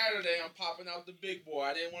Saturday, I'm popping out the big boy.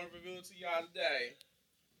 I didn't want to reveal it to y'all today,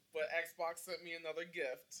 but Xbox sent me another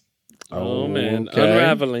gift. Oh, man. Okay.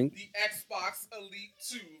 Unraveling. The Xbox Elite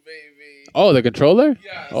 2, baby. Oh, the controller?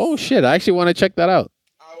 Yes. Oh, shit. I actually want to check that out.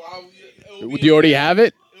 Do you already have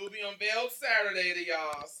it? It will be unveiled Saturday to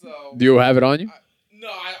y'all. So Do you have it on you?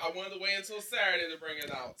 I wanted to wait until Saturday to bring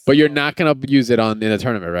it out. But you're not going to use it in a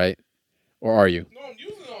tournament, right? Or are you? No, I'm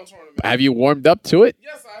using it on tournament. Have you warmed up to it?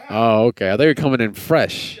 Yes, I have. Oh, okay. I thought you were coming in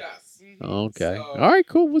fresh. Yes. Mm-hmm. Okay. So, all right,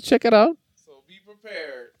 cool. We'll check it out. So be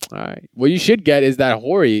prepared. All right. What you should get is that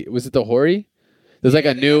Hori. Was it the Hori? There's like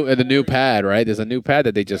the new pad, right? There's a new pad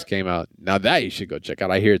that they just came out. Now that you should go check out.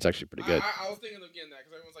 I hear it's actually pretty good. I was thinking of getting that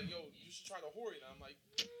because everyone's like, yo, you should try the Hori. And I'm like,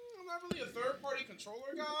 I'm not really a third-party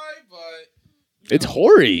controller guy, but... It's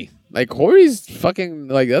Hori. Like, Hori's fucking,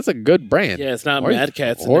 like, that's a good brand. Yeah, it's not Hori, Mad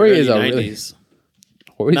Cats in Hori the is early a 90s. really,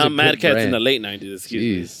 Hori's not a Mad good Cats brand. in the late 90s,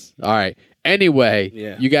 excuse me. All right.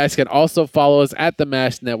 Anyway, you guys can also follow us at the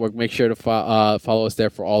MASH Network. Make sure to follow us there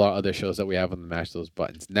for all our other shows that we have on the Mash Those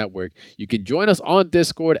Buttons Network. You can join us on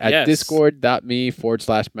Discord at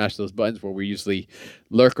discord.me/Mash Those Buttons, where we usually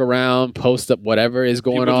lurk around, post up whatever is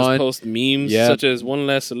going People on. Just post memes, such as One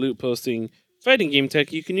Last Salute posting fighting game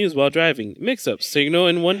tech you can use while driving. Mix-up, signal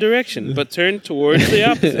in one direction, but turn towards the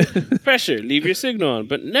opposite. Pressure, leave your signal on,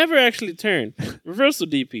 but never actually turn. Reversal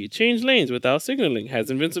DP, change lanes without signaling.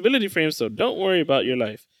 Has invincibility frames, so don't worry about your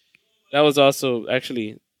life. That was also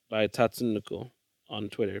actually by Tatsunoko on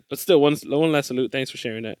Twitter. But still, one last salute. Thanks for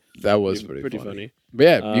sharing that. That was pretty funny. But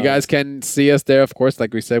yeah, you guys can see us there. Of course,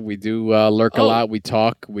 like we said, we do lurk a lot. We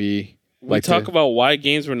talk. We talk about why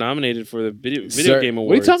games were nominated for the video game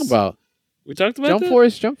awards. What are you talking about? We talked about Jump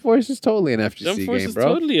Force. Jump Force is totally an FGC Jump Force game, is bro.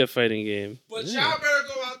 Totally a fighting game. But y'all better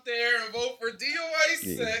go out there and vote for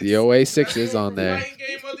DOA 6. DOA 6 is on there. Fighting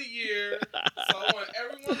game of the year. So I want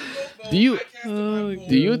everyone to go vote.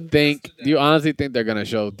 Do you honestly think they're gonna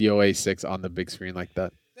show DOA 6 on the big screen like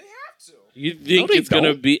that? They have to. You think it's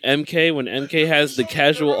gonna be MK when MK has the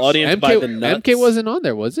casual audience by the nuts? MK wasn't on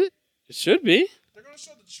there, was it? It should be. They're gonna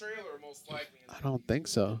show the trailer most likely. I don't think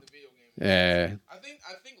so. The video game. Yeah. I think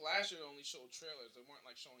last year they only showed trailers. They weren't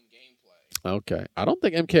like showing gameplay. Okay. I don't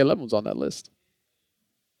think MK11 was on that list.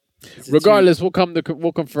 Regardless, we'll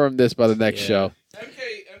confirm this by the next show.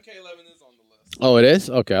 MK11 is on the list. Oh, it is?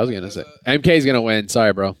 Okay, I was gonna say MK's gonna win.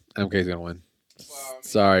 Sorry, bro. MK's gonna win.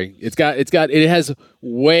 Sorry. It has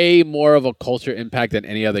way more of a culture impact than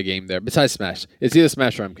any other game there besides Smash. It's either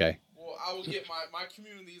Smash or MK. Well, I will get my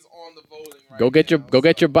communities on the voting right Go get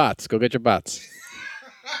your bots. Go get your bots.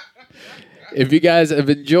 If you guys have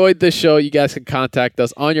enjoyed the show, you guys can contact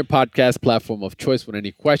us on your podcast platform of choice with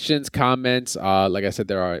any questions, comments. Like I said,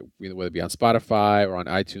 there are, whether it be on Spotify or on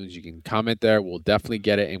iTunes, you can comment there. We'll definitely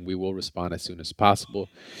get it, and we will respond as soon as possible.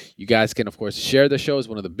 You guys can, of course, share the show. Is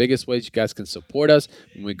one of the biggest ways you guys can support us.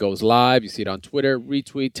 When it goes live, you see it on Twitter,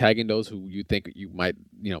 retweet, tagging those who you think you might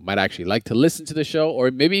actually like to listen to the show,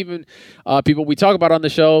 or maybe even people we talk about on the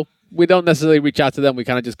show. We don't necessarily reach out to them. We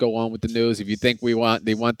kind of just go on with the news. If you think they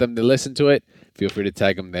want them to listen to it, feel free to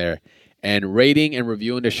tag them there. And rating and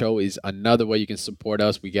reviewing the show is another way you can support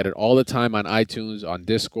us. We get it all the time on iTunes, on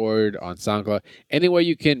Discord, on SoundCloud. Anywhere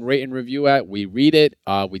you can rate and review at, we read it.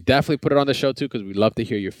 We definitely put it on the show too because we love to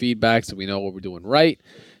hear your feedback so we know what we're doing right,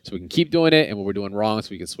 so we can keep doing it, and what we're doing wrong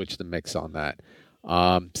so we can switch the mix on that.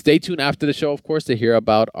 Stay tuned after the show, of course, to hear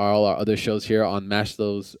about all our other shows here on Mash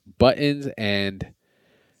Those Buttons. And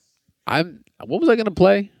what was I gonna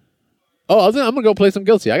play? Oh, I'm gonna go play some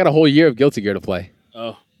Guilty. I got a whole year of Guilty Gear to play.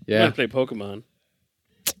 Oh, yeah. I'm gonna play Pokemon.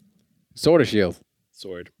 Sword or Shield?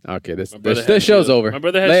 Sword. Okay, this show's shield. over. My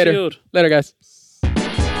brother has Shield. Later, guys.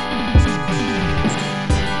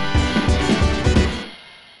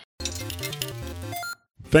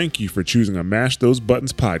 Thank you for choosing a Mash Those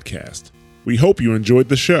Buttons podcast. We hope you enjoyed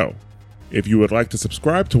the show. If you would like to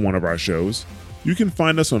subscribe to one of our shows, you can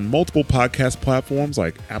find us on multiple podcast platforms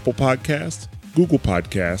like Apple Podcasts, Google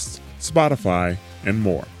Podcasts, Spotify, and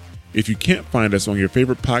more. If you can't find us on your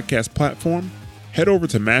favorite podcast platform, head over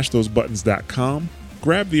to mashthosebuttons.com,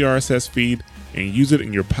 grab the RSS feed, and use it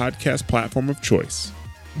in your podcast platform of choice.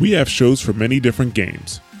 We have shows for many different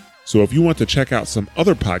games, so if you want to check out some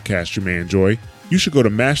other podcasts you may enjoy, you should go to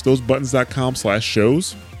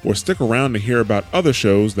mashthosebuttons.com/shows or stick around to hear about other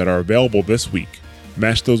shows that are available this week.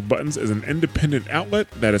 Mash Those Buttons is an independent outlet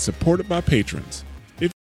that is supported by patrons.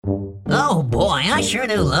 Oh boy, I sure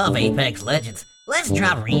do love Apex Legends. Let's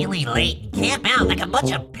drop really late and camp out like a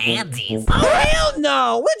bunch of pansies. Oh hell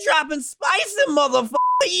no! We're dropping spicy, motherfucker!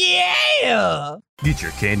 Yeah! Get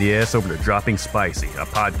your candy ass over to Dropping Spicy, a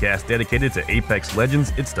podcast dedicated to Apex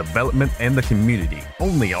Legends, its development, and the community.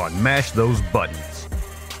 Only on Mash Those Buttons.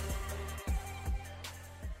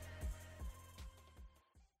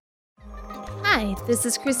 Hi, this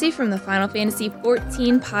is Chrissy from the Final Fantasy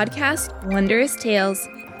XIV podcast, Wondrous Tales.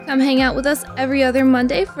 Come hang out with us every other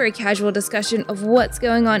Monday for a casual discussion of what's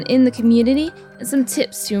going on in the community and some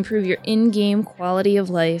tips to improve your in-game quality of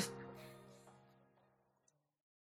life.